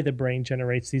why the brain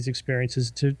generates these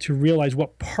experiences, to realize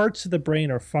what parts of the brain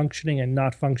are functioning and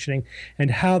not functioning, and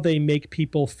how they make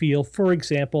people feel, for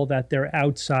example, that they're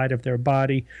outside of their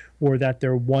body or that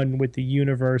they're one with the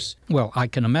universe. Well, I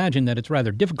can imagine that it's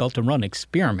rather difficult to run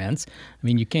experiments. I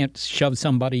mean, you can't shove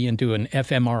somebody into an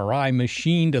fMRI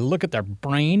machine to look at their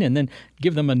brain and then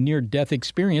give them a near-death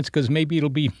experience, because maybe it'll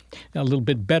be a little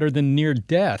bit better than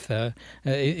near-death.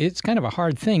 It's kind of a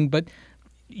hard thing, but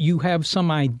you have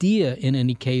some idea, in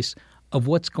any case, of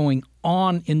what's going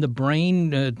on in the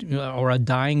brain, or a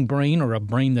dying brain, or a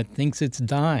brain that thinks it's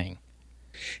dying.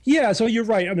 Yeah, so you're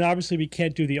right. I mean, obviously we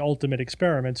can't do the ultimate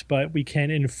experiments, but we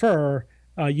can infer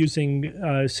using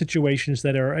situations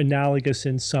that are analogous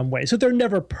in some way. So they're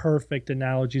never perfect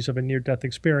analogies of a near-death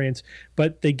experience,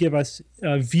 but they give us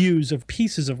views of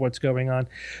pieces of what's going on.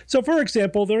 So, for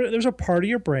example, there's a part of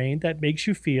your brain that makes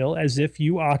you feel as if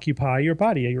you occupy your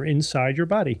body, you're inside your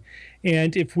body.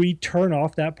 And if we turn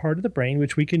off that part of the brain,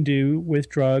 which we can do with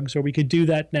drugs, or we could do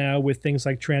that now with things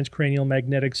like transcranial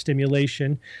magnetic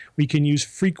stimulation, we can use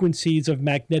frequencies of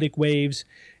magnetic waves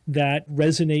that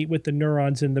resonate with the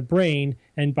neurons in the brain,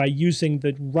 and by using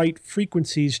the right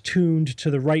frequencies tuned to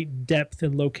the right depth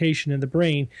and location in the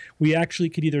brain, we actually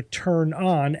could either turn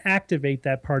on, activate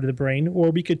that part of the brain, or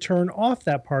we could turn off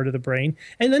that part of the brain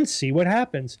and then see what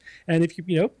happens. And if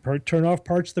you turn off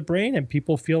parts of the brain, and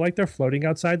people feel like they're floating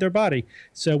outside their body.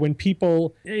 So when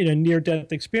people in a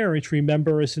near-death experience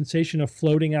remember a sensation of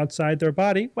floating outside their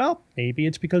body, well, maybe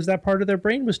it's because that part of their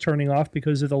brain was turning off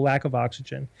because of the lack of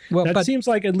oxygen. Well, that seems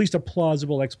like at least a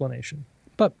plausible explanation.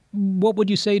 But what would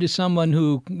you say to someone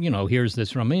who, hears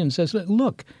this from me and says,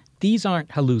 look, these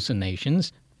aren't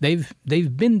hallucinations. They've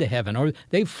been to heaven, or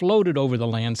they've floated over the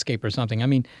landscape or something. I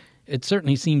mean, it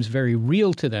certainly seems very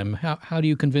real to them. How do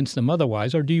you convince them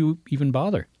otherwise, or do you even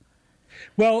bother?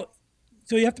 Well,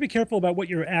 so you have to be careful about what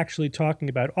you're actually talking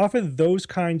about. Often those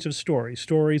kinds of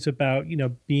stories about,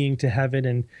 being to heaven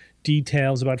and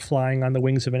details about flying on the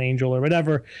wings of an angel or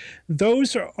whatever,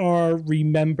 those are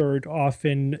remembered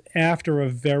often after a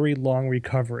very long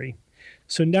recovery.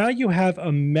 So now you have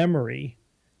a memory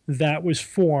that was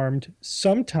formed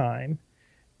sometime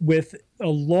with a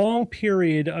long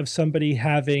period of somebody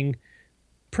having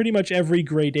pretty much every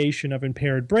gradation of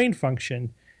impaired brain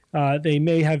function. They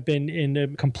may have been in a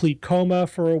complete coma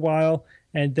for a while,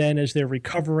 and then as they're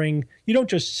recovering, you don't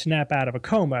just snap out of a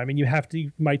coma. I mean,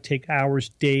 you might take hours,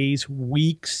 days,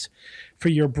 weeks for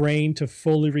your brain to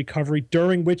fully recover,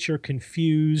 during which you're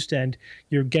confused and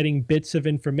you're getting bits of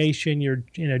information, you're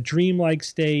in a dreamlike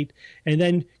state, and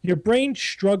then your brain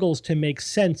struggles to make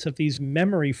sense of these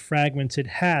memory fragments it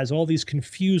has, all these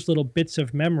confused little bits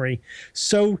of memory.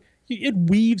 So it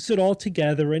weaves it all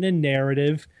together in a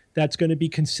narrative that's going to be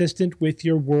consistent with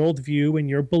your worldview and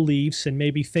your beliefs and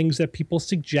maybe things that people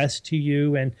suggest to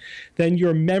you. And then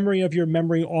your memory of your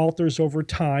memory alters over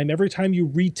time. Every time you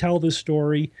retell the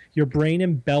story, your brain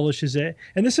embellishes it.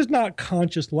 And this is not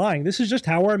conscious lying. This is just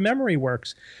how our memory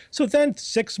works. So then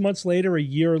 6 months later, a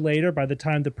year later, by the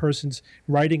time the person's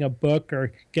writing a book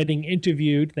or getting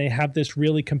interviewed, they have this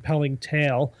really compelling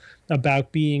tale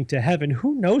about being to heaven.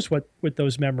 Who knows what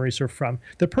those memories are from?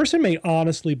 The person may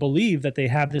honestly believe that they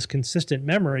have this consistent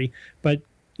memory, but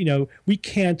we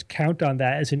can't count on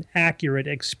that as an accurate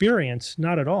experience.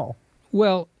 Not at all.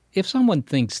 Well, if someone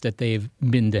thinks that they've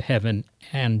been to heaven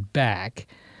and back,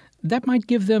 that might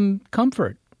give them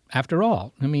comfort. After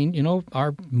all, I mean,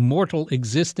 our mortal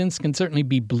existence can certainly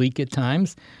be bleak at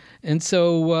times. And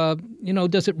so,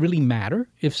 does it really matter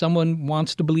if someone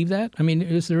wants to believe that? I mean,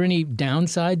 is there any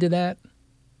downside to that?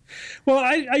 Well,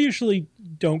 I usually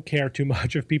don't care too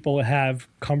much if people have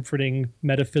comforting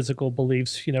metaphysical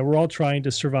beliefs. We're all trying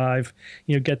to survive,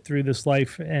 get through this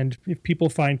life. And if people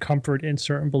find comfort in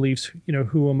certain beliefs,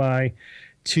 who am I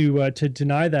to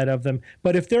deny that of them?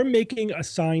 But if they're making a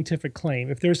scientific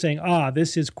claim, if they're saying,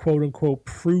 this is quote unquote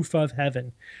proof of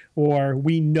heaven, or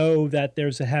we know that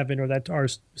there's a heaven, or that our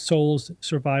souls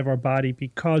survive our body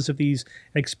because of these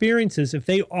experiences, if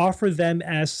they offer them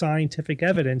as scientific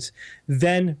evidence,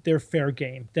 then they're fair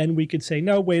game. Then we could say,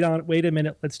 no, wait a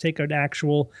minute, let's take an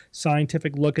actual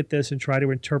scientific look at this and try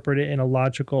to interpret it in a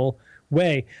logical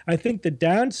way. I think the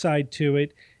downside to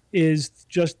it is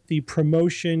just the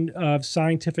promotion of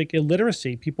scientific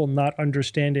illiteracy, people not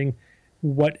understanding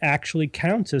what actually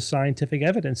counts as scientific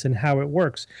evidence and how it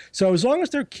works. So as long as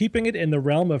they're keeping it in the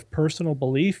realm of personal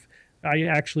belief, I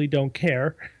actually don't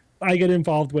care. I get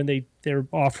involved when they're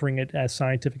offering it as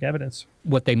scientific evidence.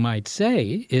 What they might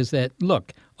say is that,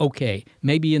 look, okay,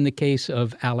 maybe in the case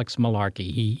of Alex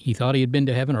Malarkey, he thought he had been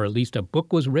to heaven, or at least a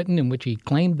book was written in which he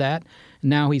claimed that.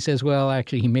 Now he says, well,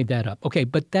 actually, he made that up. Okay,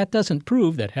 but that doesn't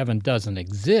prove that heaven doesn't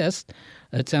exist.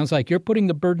 It sounds like you're putting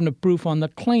the burden of proof on the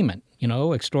claimant. You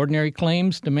know, extraordinary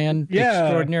claims demand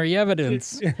extraordinary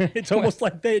evidence. It's almost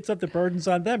like the burden's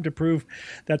on them to prove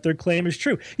that their claim is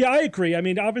true. Yeah, I agree. I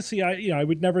mean, obviously, I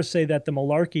would never say that the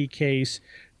Malarkey case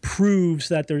proves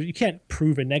that you can't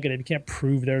prove a negative. You can't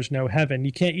prove there's no heaven.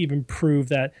 You can't even prove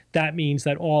that means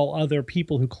that all other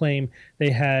people who claim they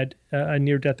had a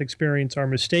near-death experience are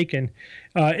mistaken.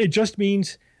 It just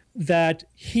means that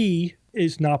he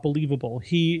is not believable.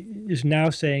 He is now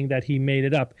saying that he made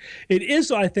it up. It is,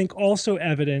 I think, also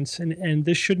evidence, and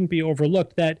this shouldn't be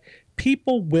overlooked, that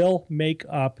people will make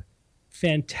up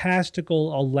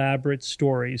fantastical, elaborate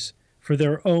stories for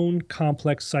their own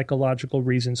complex psychological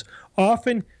reasons.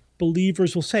 Often,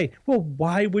 believers will say, well,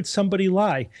 why would somebody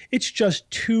lie? It's just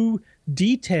too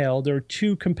detailed or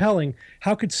too compelling.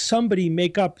 How could somebody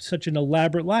make up such an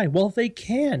elaborate lie? Well, they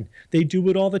can. They do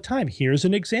it all the time. Here's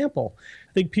an example.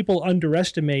 I think people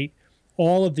underestimate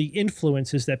all of the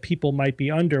influences that people might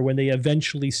be under when they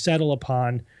eventually settle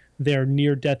upon their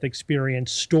near-death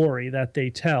experience story that they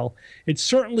tell. It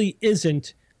certainly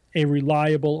isn't a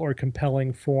reliable or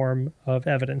compelling form of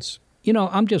evidence. You know,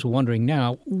 I'm just wondering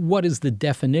now, what is the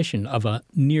definition of a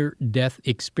near-death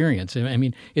experience? I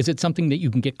mean, is it something that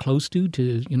you can get close to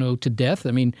death?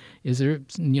 I mean, is there,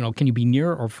 can you be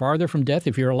near or farther from death?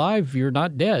 If you're alive, you're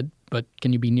not dead, but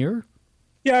can you be near?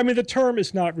 Yeah, I mean, the term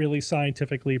is not really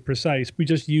scientifically precise. We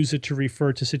just use it to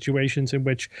refer to situations in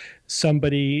which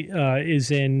somebody is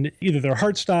in either their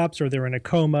heart stops or they're in a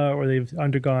coma or they've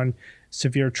undergone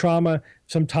severe trauma.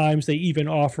 Sometimes they even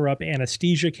offer up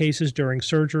anesthesia cases during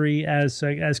surgery as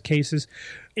cases.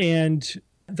 And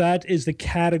that is the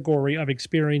category of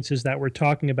experiences that we're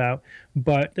talking about.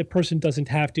 But the person doesn't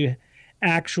have to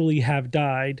actually have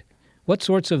died. What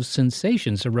sorts of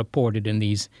sensations are reported in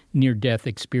these near-death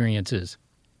experiences?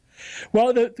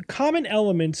 Well, the common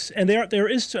elements, and there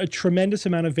is a tremendous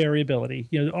amount of variability.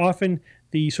 Often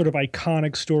the sort of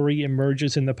iconic story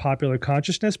emerges in the popular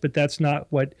consciousness, but that's not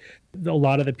what a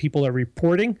lot of the people are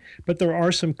reporting. But there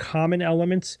are some common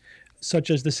elements, such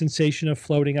as the sensation of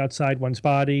floating outside one's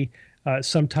body,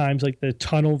 sometimes like the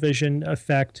tunnel vision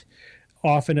effect,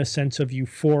 often a sense of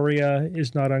euphoria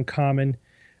is not uncommon.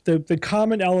 The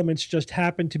common elements just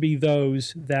happen to be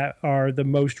those that are the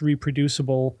most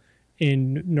reproducible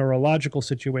in neurological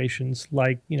situations,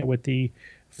 like with the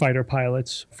fighter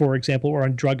pilots, for example, or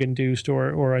on drug-induced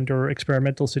or under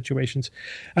experimental situations.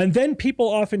 And then people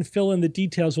often fill in the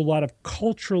details with a lot of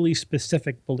culturally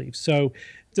specific beliefs. So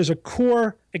there's a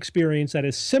core experience that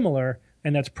is similar,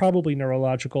 and that's probably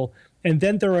neurological. And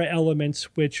then there are elements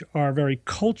which are very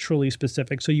culturally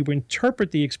specific. So you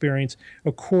interpret the experience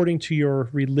according to your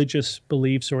religious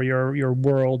beliefs or your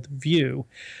world view.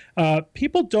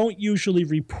 People don't usually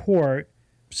report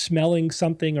smelling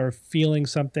something or feeling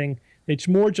something. It's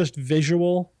more just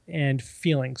visual and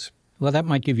feelings. Well, that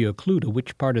might give you a clue to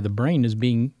which part of the brain is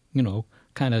being,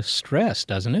 kind of stressed,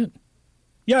 doesn't it?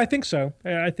 Yeah, I think so.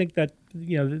 I think that,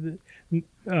 the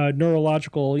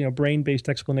neurological, brain-based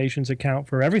explanations account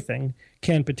for everything,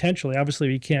 can potentially. Obviously,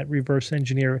 we can't reverse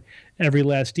engineer every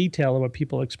last detail of what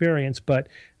people experience, but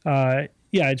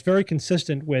it's very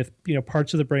consistent with,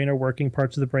 parts of the brain are working,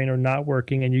 parts of the brain are not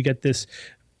working, and you get this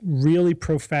really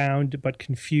profound but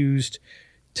confused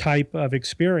type of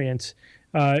experience.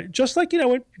 Just like,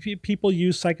 when people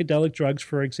use psychedelic drugs,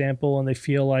 for example, and they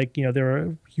feel like,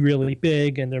 they're really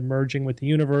big and they're merging with the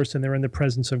universe and they're in the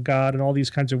presence of God and all these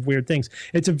kinds of weird things.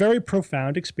 It's a very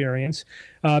profound experience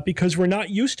because we're not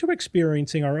used to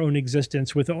experiencing our own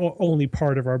existence with only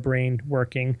part of our brain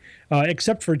working,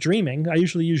 except for dreaming. I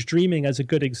usually use dreaming as a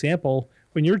good example.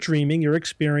 When you're dreaming, you're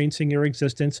experiencing your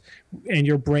existence and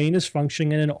your brain is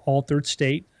functioning in an altered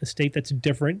state, a state that's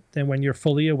different than when you're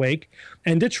fully awake.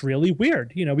 And it's really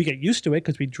weird. We get used to it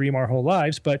because we dream our whole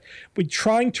lives, but when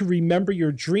trying to remember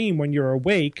your dream when you're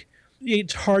awake,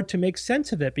 it's hard to make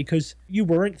sense of it because you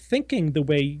weren't thinking the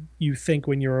way you think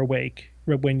when you're awake,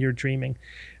 when you're dreaming.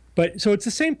 But so it's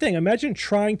the same thing. Imagine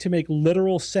trying to make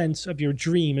literal sense of your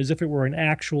dream as if it were an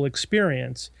actual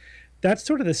experience. That's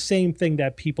sort of the same thing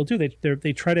that people do.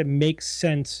 They try to make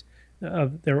sense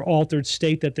of their altered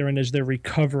state that they're in as they're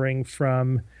recovering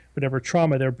from whatever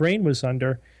trauma their brain was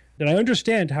under. And I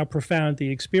understand how profound the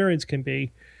experience can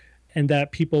be. and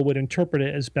that people would interpret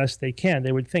it as best they can.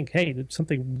 They would think, hey,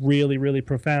 something really, really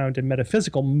profound and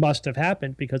metaphysical must have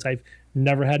happened because I've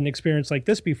never had an experience like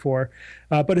this before.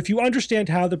 But if you understand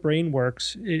how the brain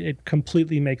works, it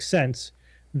completely makes sense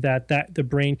that the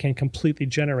brain can completely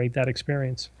generate that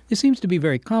experience. It seems to be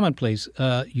very commonplace.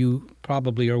 You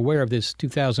probably are aware of this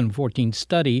 2014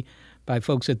 study by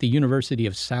folks at the University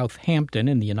of Southampton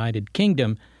in the United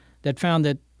Kingdom that found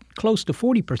that close to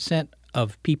 40%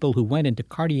 of people who went into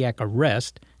cardiac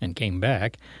arrest and came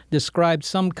back described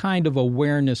some kind of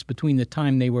awareness between the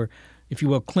time they were, if you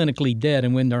will, clinically dead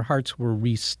and when their hearts were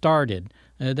restarted.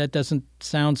 That doesn't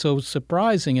sound so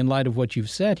surprising in light of what you've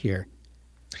said here.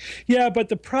 Yeah, but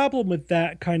the problem with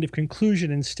that kind of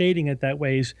conclusion and stating it that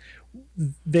way is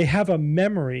they have a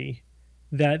memory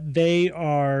that they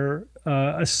are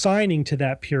assigning to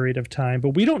that period of time, but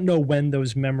we don't know when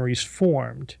those memories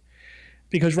formed.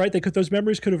 Because, right, those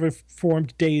memories could have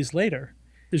formed days later.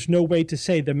 There's no way to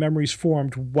say the memories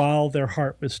formed while their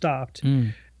heart was stopped,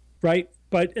 right?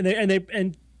 But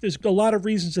and there's a lot of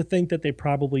reasons to think that they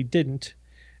probably didn't.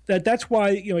 That's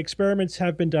why experiments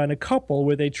have been done, a couple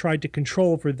where they tried to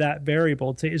control for that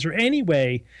variable. To, is there any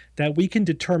way that we can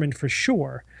determine for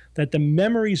sure that the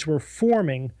memories were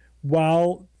forming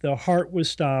while the heart was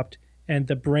stopped and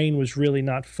the brain was really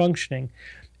not functioning?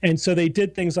 And so they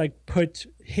did things like put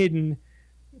hidden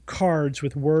cards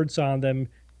with words on them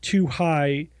too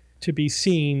high to be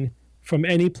seen from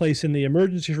any place in the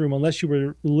emergency room unless you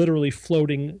were literally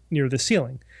floating near the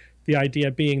ceiling. The idea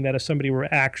being that if somebody were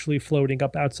actually floating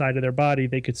up outside of their body,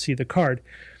 they could see the card.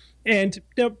 And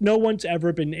no one's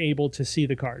ever been able to see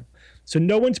the card. So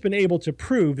no one's been able to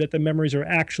prove that the memories are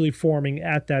actually forming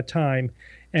at that time.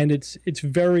 And it's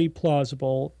very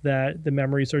plausible that the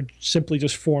memories are simply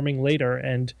just forming later.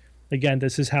 And again,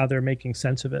 this is how they're making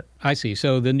sense of it. I see.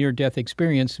 So the near-death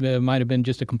experience might have been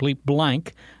just a complete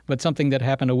blank, but something that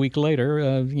happened a week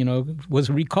later, was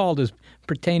recalled as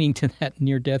pertaining to that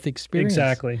near-death experience.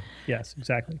 Exactly. Yes,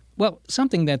 exactly. Well,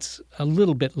 something that's a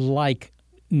little bit like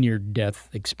near-death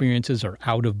experiences or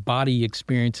out-of-body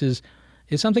experiences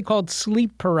is something called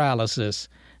sleep paralysis.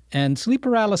 And sleep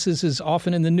paralysis is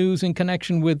often in the news in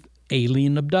connection with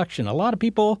alien abduction. A lot of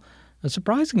people, a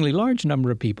surprisingly large number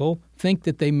of people, think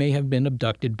that they may have been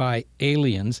abducted by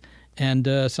aliens. And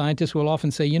scientists will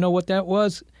often say, you know what that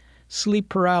was? Sleep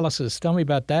paralysis. Tell me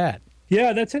about that.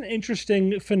 Yeah, that's an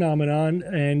interesting phenomenon,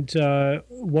 and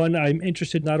one I'm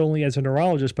interested not only as a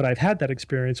neurologist, but I've had that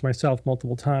experience myself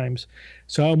multiple times.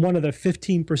 So I'm one of the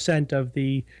 15% of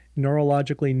the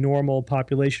neurologically normal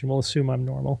population, we'll assume I'm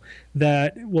normal,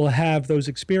 that will have those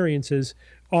experiences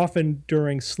often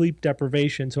during sleep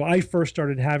deprivation. So I first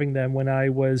started having them when I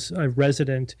was a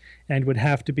resident and would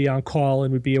have to be on call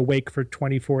and would be awake for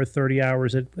 24, 30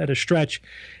 hours at a stretch.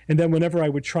 And then whenever I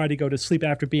would try to go to sleep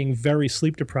after being very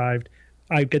sleep deprived,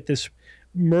 I'd get this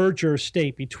merger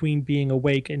state between being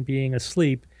awake and being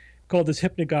asleep called this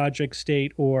hypnagogic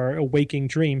state or a waking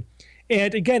dream.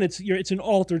 And again, it's an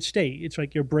altered state. It's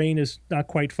like your brain is not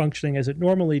quite functioning as it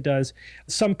normally does.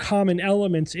 Some common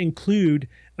elements include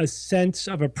a sense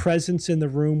of a presence in the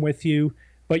room with you,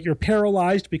 but you're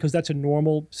paralyzed because that's a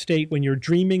normal state. When you're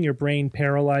dreaming, your brain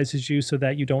paralyzes you so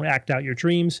that you don't act out your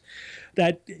dreams.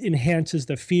 That enhances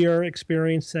the fear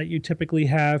experience that you typically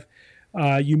have.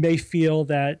 You may feel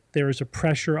that there is a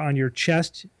pressure on your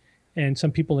chest, and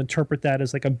some people interpret that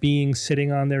as like a being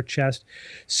sitting on their chest.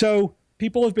 So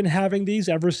people have been having these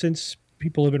ever since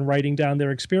people have been writing down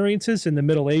their experiences. In the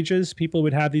Middle Ages, people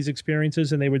would have these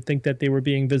experiences and they would think that they were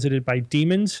being visited by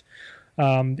demons.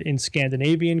 In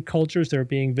Scandinavian cultures, they were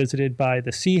being visited by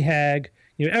the sea hag.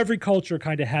 Every culture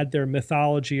kind of had their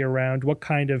mythology around what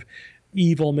kind of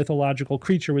evil mythological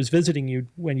creature was visiting you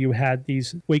when you had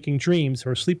these waking dreams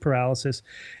or sleep paralysis.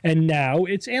 And now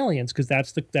it's aliens because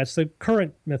that's the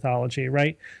current mythology,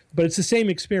 right? But it's the same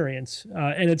experience,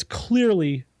 and it's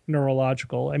clearly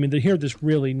neurological. I mean, here there's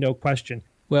really no question.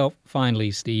 Well,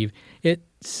 finally, Steve, it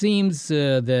seems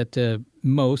that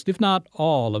most, if not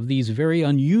all, of these very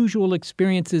unusual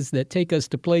experiences that take us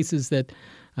to places that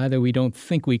either we don't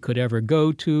think we could ever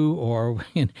go to or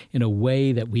in a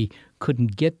way that we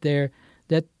couldn't get there,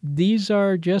 that these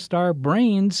are just our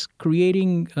brains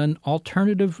creating an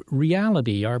alternative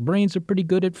reality. Our brains are pretty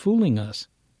good at fooling us.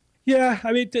 Yeah,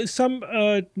 I mean, some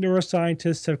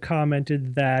neuroscientists have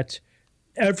commented that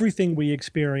everything we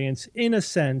experience, in a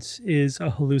sense, is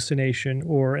a hallucination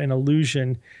or an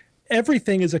illusion.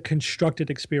 Everything is a constructed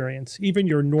experience. Even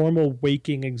your normal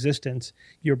waking existence,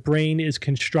 your brain is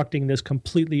constructing this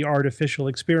completely artificial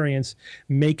experience,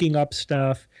 making up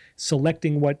stuff,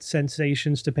 selecting what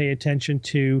sensations to pay attention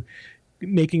to,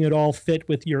 making it all fit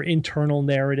with your internal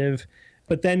narrative.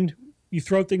 But then you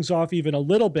throw things off even a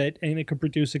little bit, and it can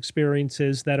produce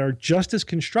experiences that are just as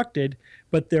constructed,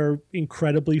 but they're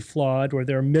incredibly flawed, or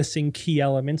they're missing key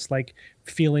elements like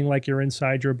feeling like you're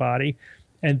inside your body.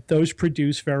 And those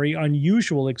produce very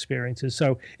unusual experiences.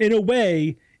 So in a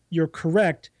way, you're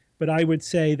correct, but I would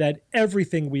say that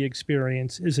everything we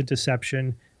experience is a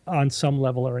deception on some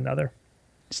level or another.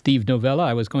 Steve Novella,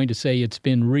 I was going to say it's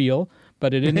been real,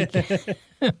 but in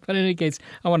any case,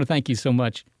 I want to thank you so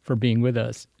much for being with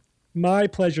us. My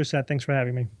pleasure, Seth. Thanks for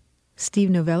having me. Steve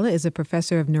Novella is a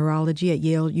professor of neurology at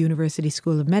Yale University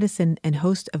School of Medicine and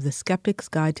host of the Skeptic's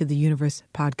Guide to the Universe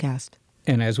podcast.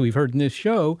 And as we've heard in this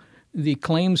show, the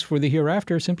claims for the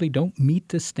hereafter simply don't meet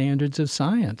the standards of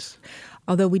science.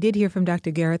 Although we did hear from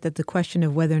Dr. Garrett that the question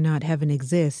of whether or not heaven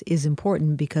exists is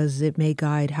important because it may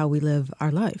guide how we live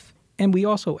our life. And we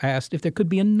also asked if there could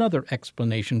be another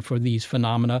explanation for these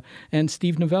phenomena. And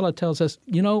Steve Novella tells us,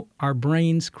 our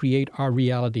brains create our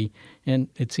reality. And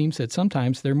it seems that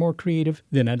sometimes they're more creative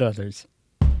than at others.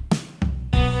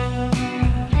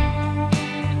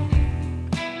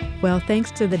 Well,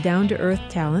 thanks to the down-to-earth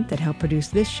talent that helped produce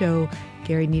this show,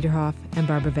 Gary Niederhoff and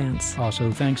Barbara Vance.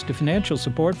 Also, thanks to financial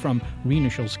support from Rena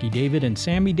Shulsky-David and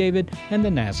Sammy David and the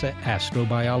NASA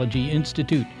Astrobiology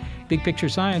Institute. Big Picture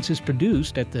Science is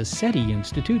produced at the SETI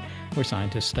Institute, where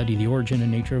scientists study the origin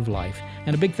and nature of life.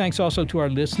 And a big thanks also to our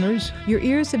listeners. Your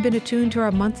ears have been attuned to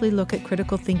our monthly look at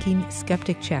critical thinking,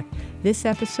 Skeptic Check. This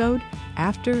episode,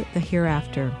 After the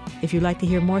Hereafter. If you'd like to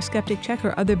hear more Skeptic Check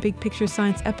or other Big Picture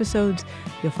Science episodes,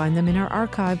 you'll find them in our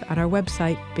archive on our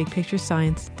website,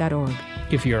 bigpicturescience.org.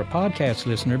 If you're a podcast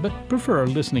listener but prefer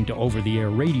listening to over-the-air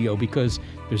radio because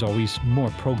there's always more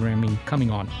programming coming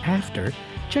on after,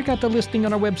 check out the listing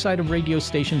on our website of radio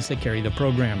stations that carry the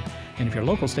program. And if your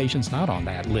local station's not on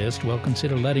that list, well,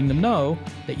 consider letting them know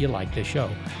that you like the show.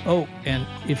 Oh, and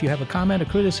if you have a comment, a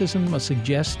criticism, a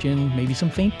suggestion, maybe some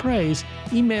faint praise,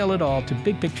 email it all to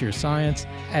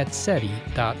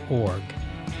bigpicturescience@seti.org.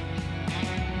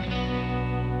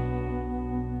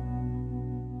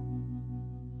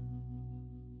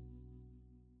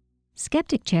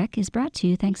 Skeptic Check is brought to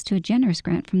you thanks to a generous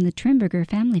grant from the Trimberger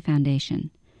Family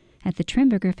Foundation. At the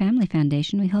Trimberger Family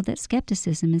Foundation, we hold that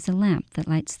skepticism is a lamp that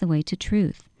lights the way to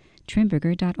truth.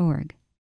 Trimberger.org.